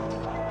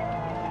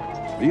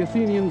 The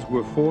Athenians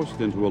were forced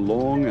into a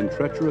long and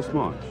treacherous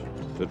march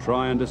to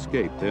try and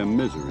escape their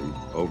misery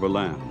over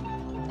land.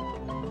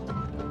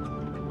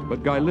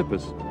 But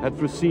Gylippus had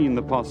foreseen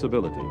the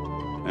possibility,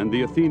 and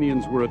the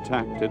Athenians were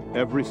attacked at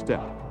every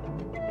step.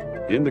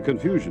 In the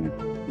confusion,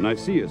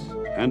 Nicias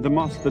and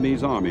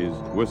Demosthenes' armies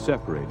were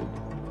separated,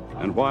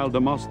 and while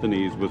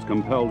Demosthenes was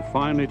compelled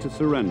finally to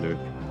surrender,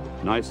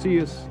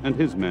 Nicias and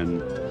his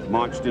men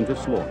marched into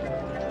slaughter.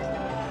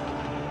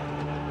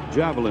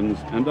 Javelins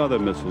and other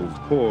missiles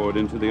poured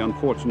into the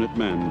unfortunate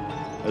men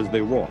as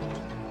they walked,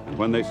 and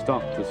when they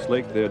stopped to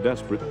slake their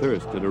desperate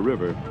thirst at a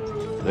river,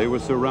 they were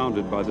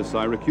surrounded by the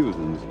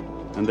Syracusans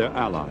and their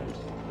allies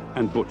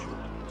and butchered.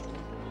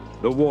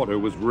 The water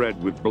was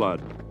red with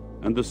blood,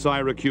 and the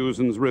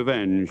Syracusans'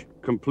 revenge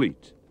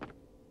complete.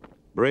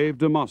 Brave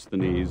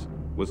Demosthenes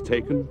was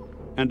taken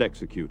and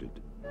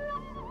executed.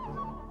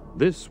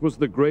 This was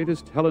the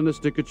greatest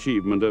Hellenistic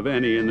achievement of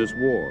any in this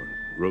war,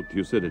 wrote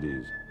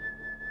Thucydides,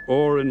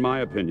 or, in my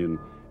opinion,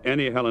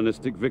 any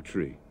Hellenistic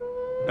victory,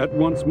 at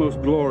once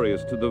most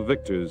glorious to the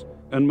victors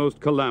and most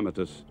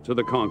calamitous to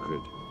the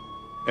conquered.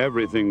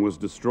 Everything was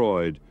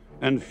destroyed,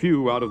 and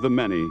few out of the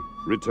many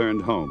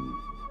returned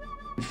home.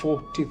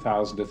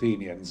 40,000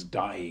 Athenians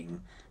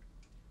dying,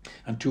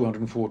 and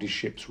 240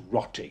 ships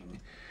rotting,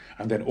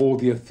 and then all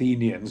the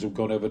Athenians who've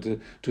gone over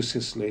to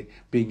Sicily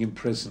being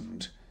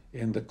imprisoned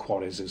in the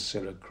quarries of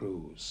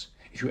Syracuse.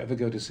 If you ever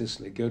go to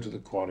Sicily, go to the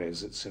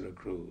quarries at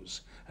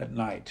Syracuse. At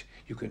night,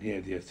 you can hear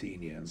the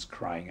Athenians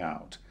crying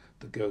out,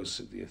 the ghosts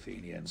of the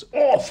Athenians.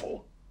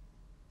 Awful!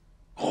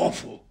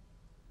 Awful!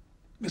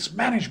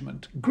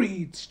 Mismanagement,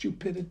 greed,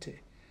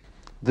 stupidity.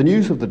 The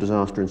news of the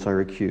disaster in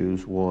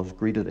Syracuse was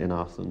greeted in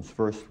Athens,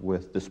 first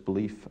with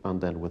disbelief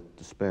and then with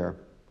despair.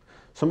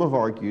 Some have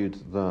argued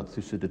that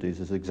Thucydides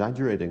is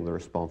exaggerating the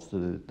response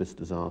to this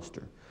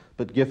disaster,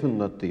 but given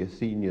that the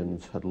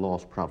Athenians had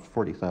lost perhaps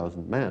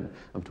 40,000 men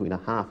and between a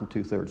half and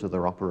 2/3 of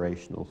their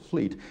operational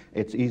fleet,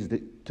 it's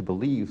easy to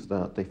believe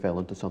that they fell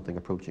into something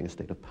approaching a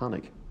state of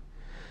panic.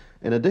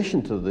 In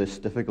addition to this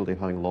difficulty of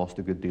having lost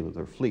a good deal of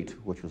their fleet,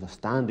 which was a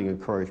standing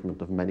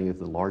encouragement of many of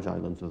the large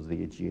islands of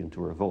the Aegean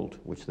to revolt,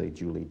 which they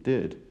duly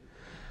did.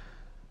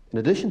 In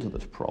addition to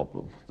this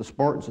problem, the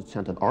Spartans had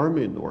sent an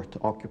army north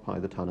to occupy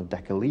the town of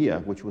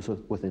Decelea, which was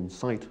within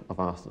sight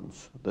of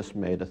Athens. This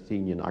made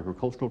Athenian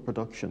agricultural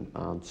production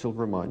and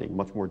silver mining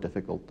much more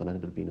difficult than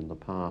it had been in the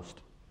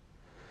past.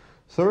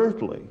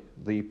 Thirdly,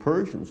 the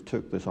Persians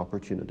took this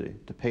opportunity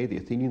to pay the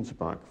Athenians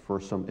back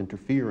for some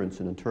interference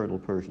in internal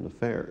Persian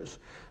affairs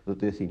that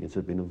the Athenians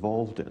had been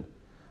involved in.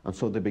 And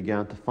so they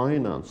began to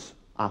finance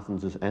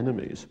Athens'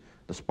 enemies,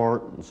 the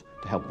Spartans,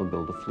 to help them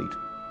build a fleet.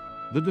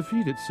 The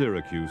defeat at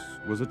Syracuse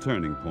was a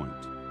turning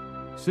point.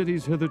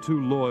 Cities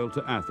hitherto loyal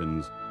to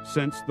Athens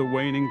sensed the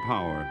waning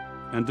power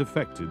and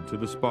defected to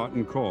the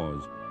Spartan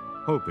cause,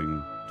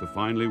 hoping to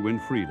finally win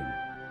freedom.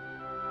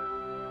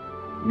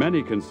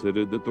 Many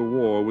considered that the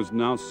war was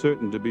now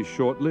certain to be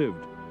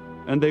short-lived,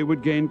 and they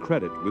would gain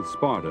credit with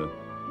Sparta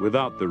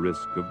without the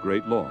risk of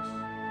great loss.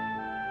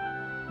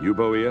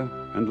 Euboea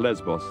and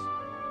Lesbos,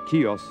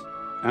 Chios,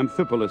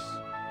 Amphipolis,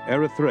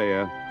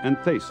 Erythraea, and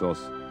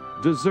Thasos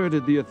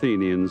deserted the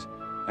Athenians,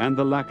 and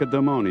the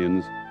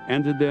Lacedaemonians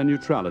ended their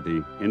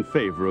neutrality in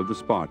favor of the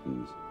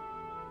Spartans.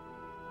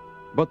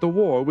 But the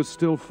war was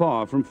still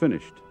far from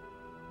finished.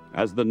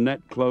 As the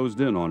net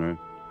closed in on her,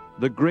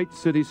 the great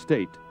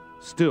city-state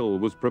still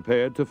was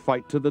prepared to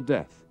fight to the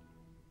death.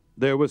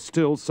 There were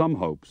still some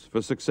hopes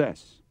for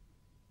success.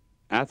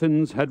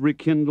 Athens had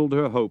rekindled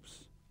her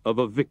hopes of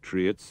a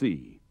victory at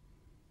sea.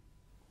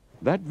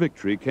 That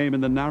victory came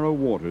in the narrow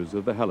waters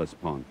of the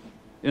Hellespont,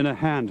 in a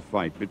hand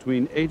fight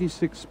between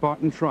 86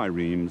 Spartan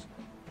triremes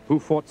who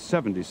fought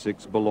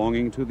 76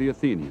 belonging to the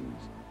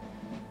Athenians.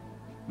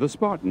 The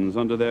Spartans,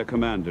 under their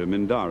commander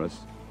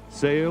Mindarus,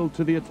 sailed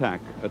to the attack,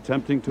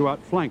 attempting to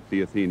outflank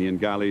the Athenian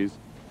galleys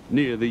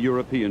near the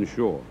European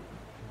shore.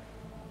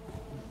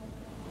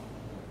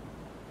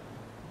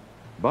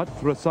 But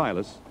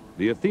Thrasylus,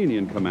 the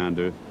Athenian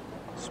commander,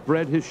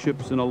 spread his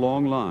ships in a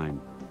long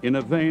line in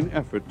a vain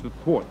effort to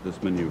thwart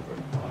this maneuver.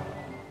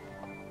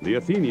 The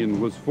Athenian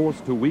was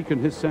forced to weaken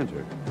his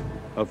center,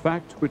 a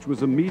fact which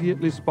was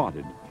immediately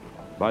spotted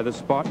by the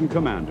Spartan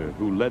commander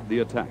who led the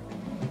attack.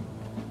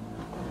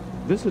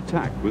 This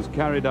attack was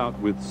carried out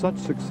with such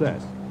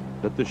success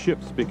that the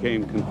ships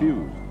became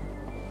confused.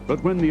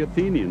 But when the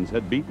Athenians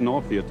had beaten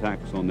off the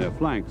attacks on their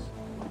flanks,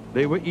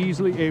 they were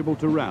easily able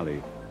to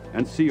rally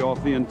and see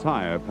off the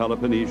entire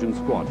Peloponnesian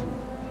squadron.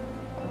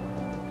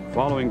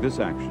 Following this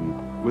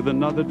action, with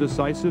another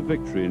decisive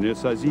victory near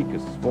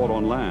Cyzicus fought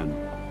on land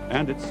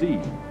and at sea,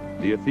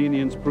 the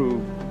Athenians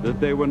proved that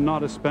they were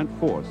not a spent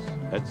force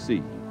at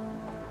sea.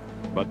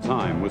 But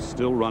time was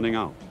still running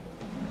out.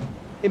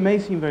 It may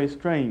seem very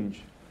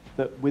strange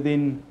that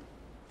within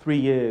 3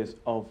 years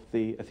of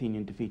the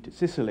Athenian defeat at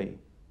Sicily,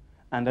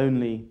 and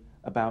only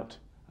about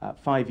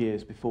 5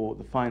 years before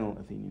the final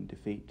Athenian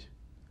defeat,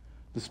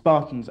 the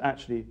Spartans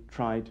actually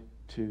tried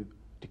to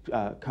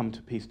come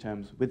to peace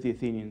terms with the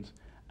Athenians,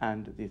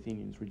 and the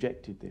Athenians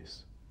rejected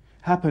this.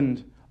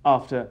 Happened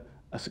after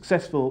a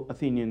successful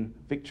Athenian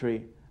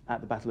victory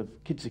at the Battle of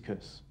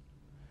Cyzicus.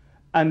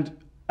 And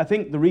I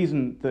think the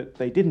reason that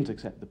they didn't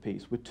accept the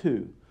peace were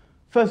two.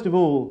 First of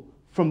all,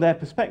 from their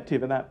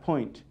perspective at that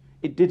point,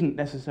 it didn't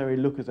necessarily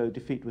look as though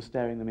defeat was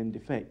staring them in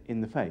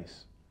the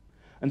face.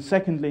 And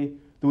secondly,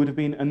 there would have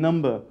been a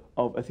number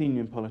of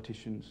Athenian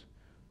politicians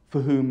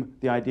for whom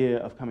the idea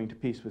of coming to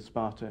peace with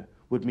Sparta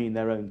would mean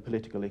their own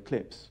political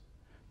eclipse.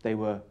 They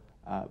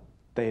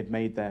had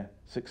made their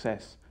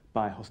success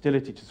by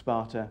hostility to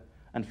Sparta,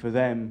 and for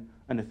them,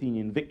 an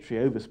Athenian victory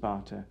over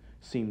Sparta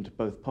seemed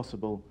both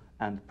possible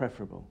and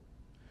preferable.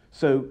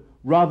 So,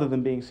 rather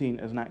than being seen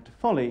as an act of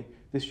folly,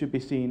 this should be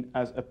seen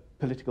as a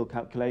political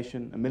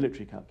calculation, a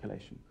military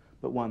calculation,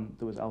 but one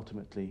that was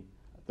ultimately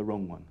the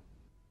wrong one.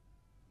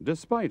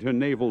 Despite her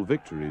naval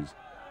victories,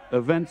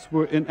 events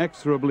were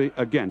inexorably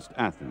against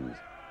Athens.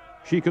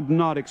 She could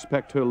not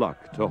expect her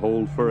luck to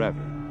hold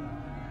forever.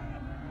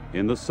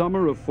 In the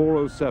summer of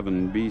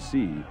 407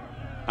 BC,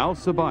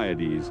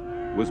 Alcibiades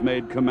was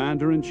made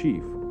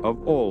commander-in-chief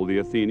of all the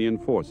Athenian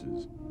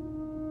forces.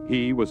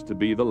 He was to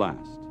be the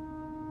last.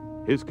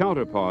 His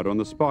counterpart on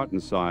the Spartan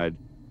side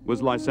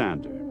was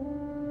Lysander.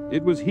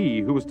 It was he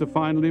who was to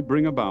finally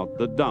bring about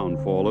the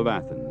downfall of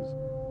Athens.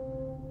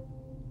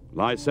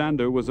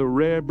 Lysander was a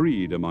rare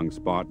breed among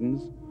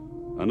Spartans,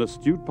 an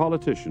astute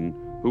politician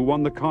who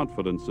won the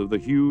confidence of the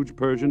huge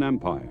Persian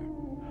Empire.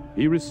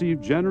 He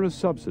received generous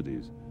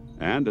subsidies,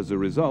 and as a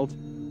result,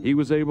 he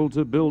was able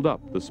to build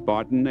up the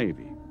Spartan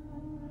navy.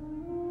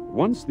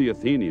 Once the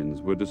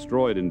Athenians were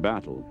destroyed in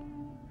battle,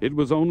 it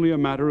was only a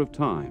matter of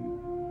time.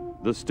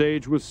 The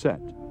stage was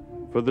set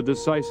for the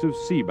decisive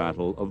sea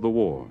battle of the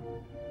war.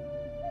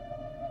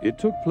 It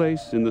took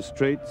place in the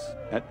straits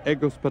at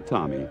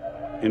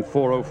Mesopotamia in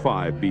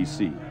 405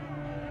 BC.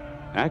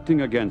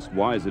 Acting against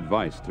wise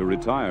advice to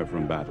retire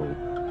from battle,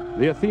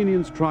 the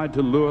Athenians tried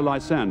to lure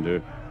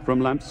Lysander from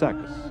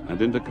Lampsacus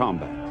and into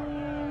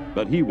combat,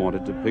 but he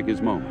wanted to pick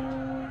his moment.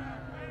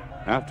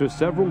 After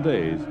several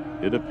days,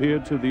 it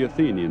appeared to the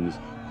Athenians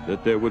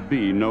that there would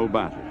be no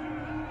battle.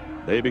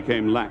 They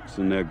became lax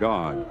in their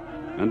guard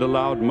and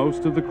allowed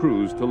most of the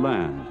crews to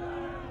land.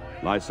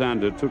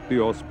 Lysander took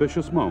the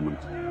auspicious moment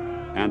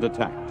and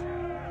attacked.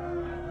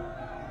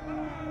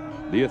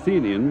 The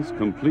Athenians,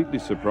 completely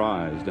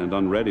surprised and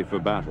unready for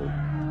battle,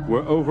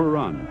 were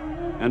overrun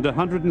and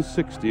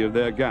 160 of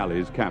their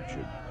galleys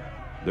captured.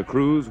 The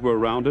crews were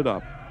rounded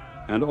up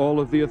and all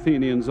of the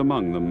Athenians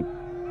among them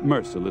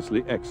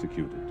mercilessly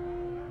executed.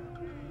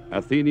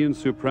 Athenian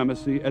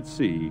supremacy at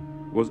sea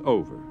was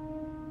over.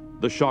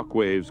 The shock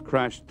waves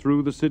crashed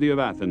through the city of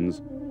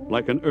Athens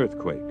like an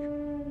earthquake.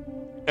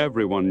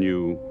 Everyone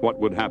knew what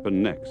would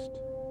happen next.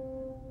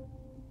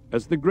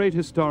 As the great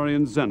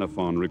historian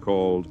Xenophon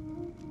recalled,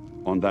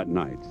 on that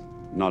night,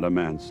 not a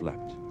man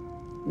slept,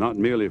 not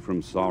merely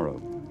from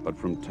sorrow, but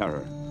from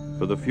terror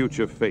for the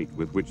future fate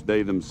with which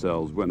they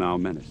themselves were now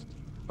menaced,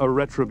 a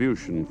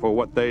retribution for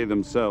what they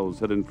themselves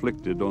had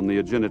inflicted on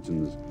the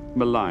Aeginetans,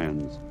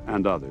 Melians,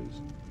 and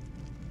others.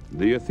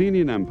 The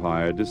Athenian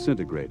Empire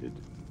disintegrated,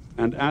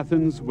 and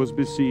Athens was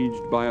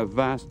besieged by a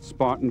vast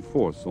Spartan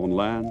force on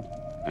land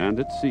and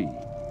at sea,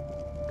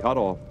 cut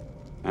off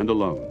and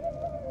alone.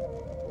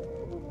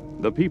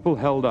 The people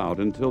held out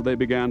until they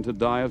began to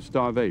die of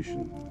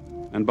starvation,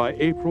 and by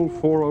April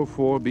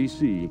 404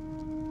 BC,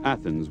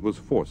 Athens was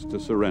forced to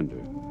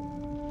surrender.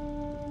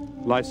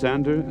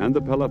 Lysander and the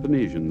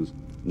Peloponnesians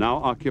now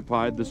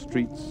occupied the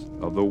streets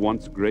of the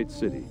once great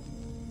city.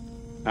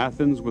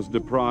 Athens was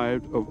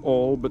deprived of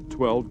all but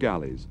 12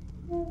 galleys,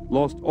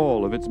 lost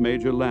all of its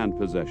major land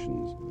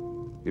possessions.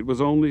 It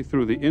was only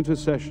through the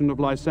intercession of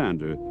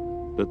Lysander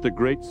that the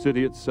great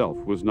city itself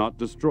was not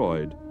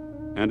destroyed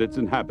and its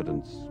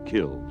inhabitants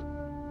killed.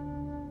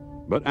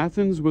 But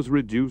Athens was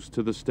reduced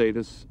to the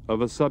status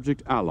of a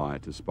subject ally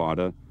to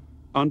Sparta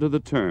under the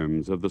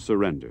terms of the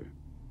surrender.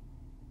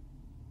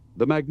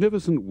 The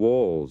magnificent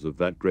walls of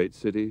that great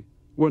city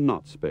were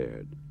not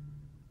spared.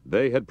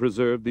 They had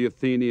preserved the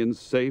Athenians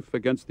safe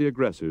against the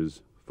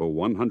aggressors for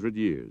 100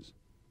 years.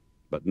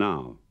 But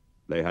now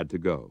they had to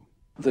go.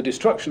 The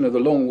destruction of the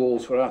long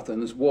walls for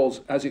Athens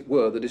was, as it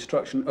were, the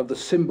destruction of the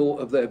symbol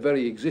of their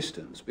very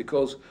existence,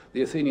 because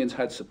the Athenians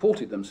had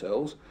supported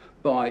themselves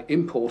by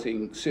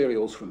importing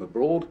cereals from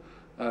abroad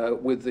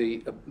with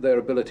their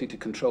ability to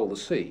control the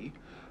sea.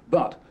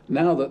 But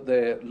now that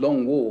their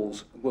long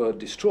walls were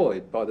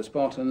destroyed by the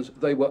Spartans,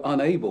 they were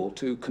unable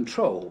to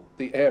control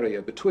the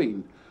area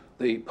between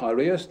the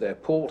Piraeus, their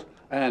port,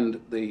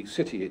 and the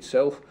city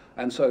itself.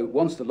 And so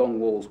once the long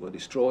walls were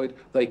destroyed,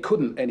 they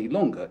couldn't any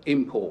longer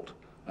import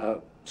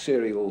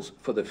cereals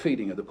for the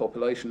feeding of the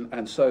population,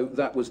 and so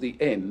that was the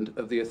end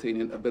of the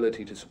Athenian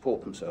ability to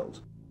support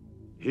themselves.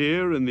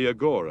 Here in the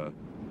Agora,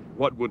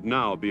 what would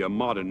now be a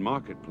modern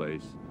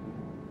marketplace,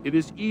 it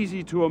is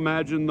easy to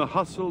imagine the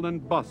hustle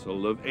and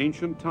bustle of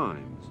ancient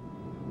times,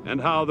 and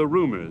how the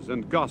rumors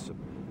and gossip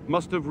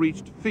must have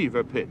reached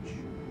fever pitch.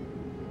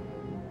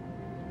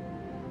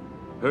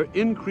 Her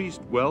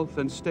increased wealth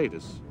and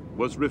status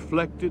was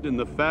reflected in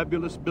the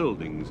fabulous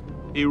buildings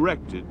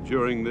erected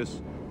during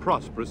this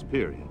prosperous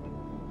period.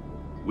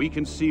 We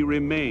can see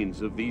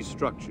remains of these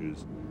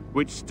structures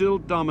which still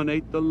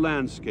dominate the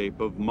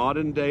landscape of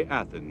modern-day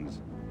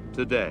Athens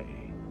today.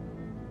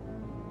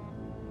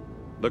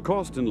 The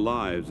cost in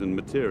lives and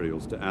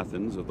materials to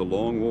Athens of the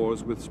long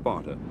wars with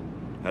Sparta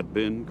had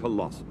been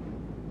colossal.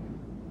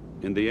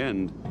 In the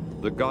end,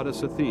 the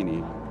goddess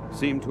Athene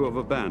seemed to have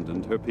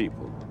abandoned her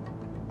people.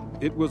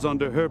 It was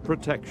under her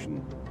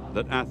protection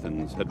that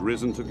Athens had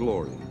risen to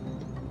glory.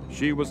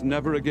 She was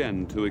never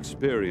again to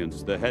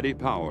experience the heady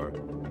power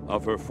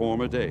of her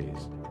former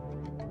days.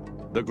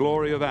 The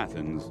glory of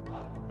Athens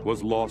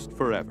was lost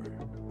forever.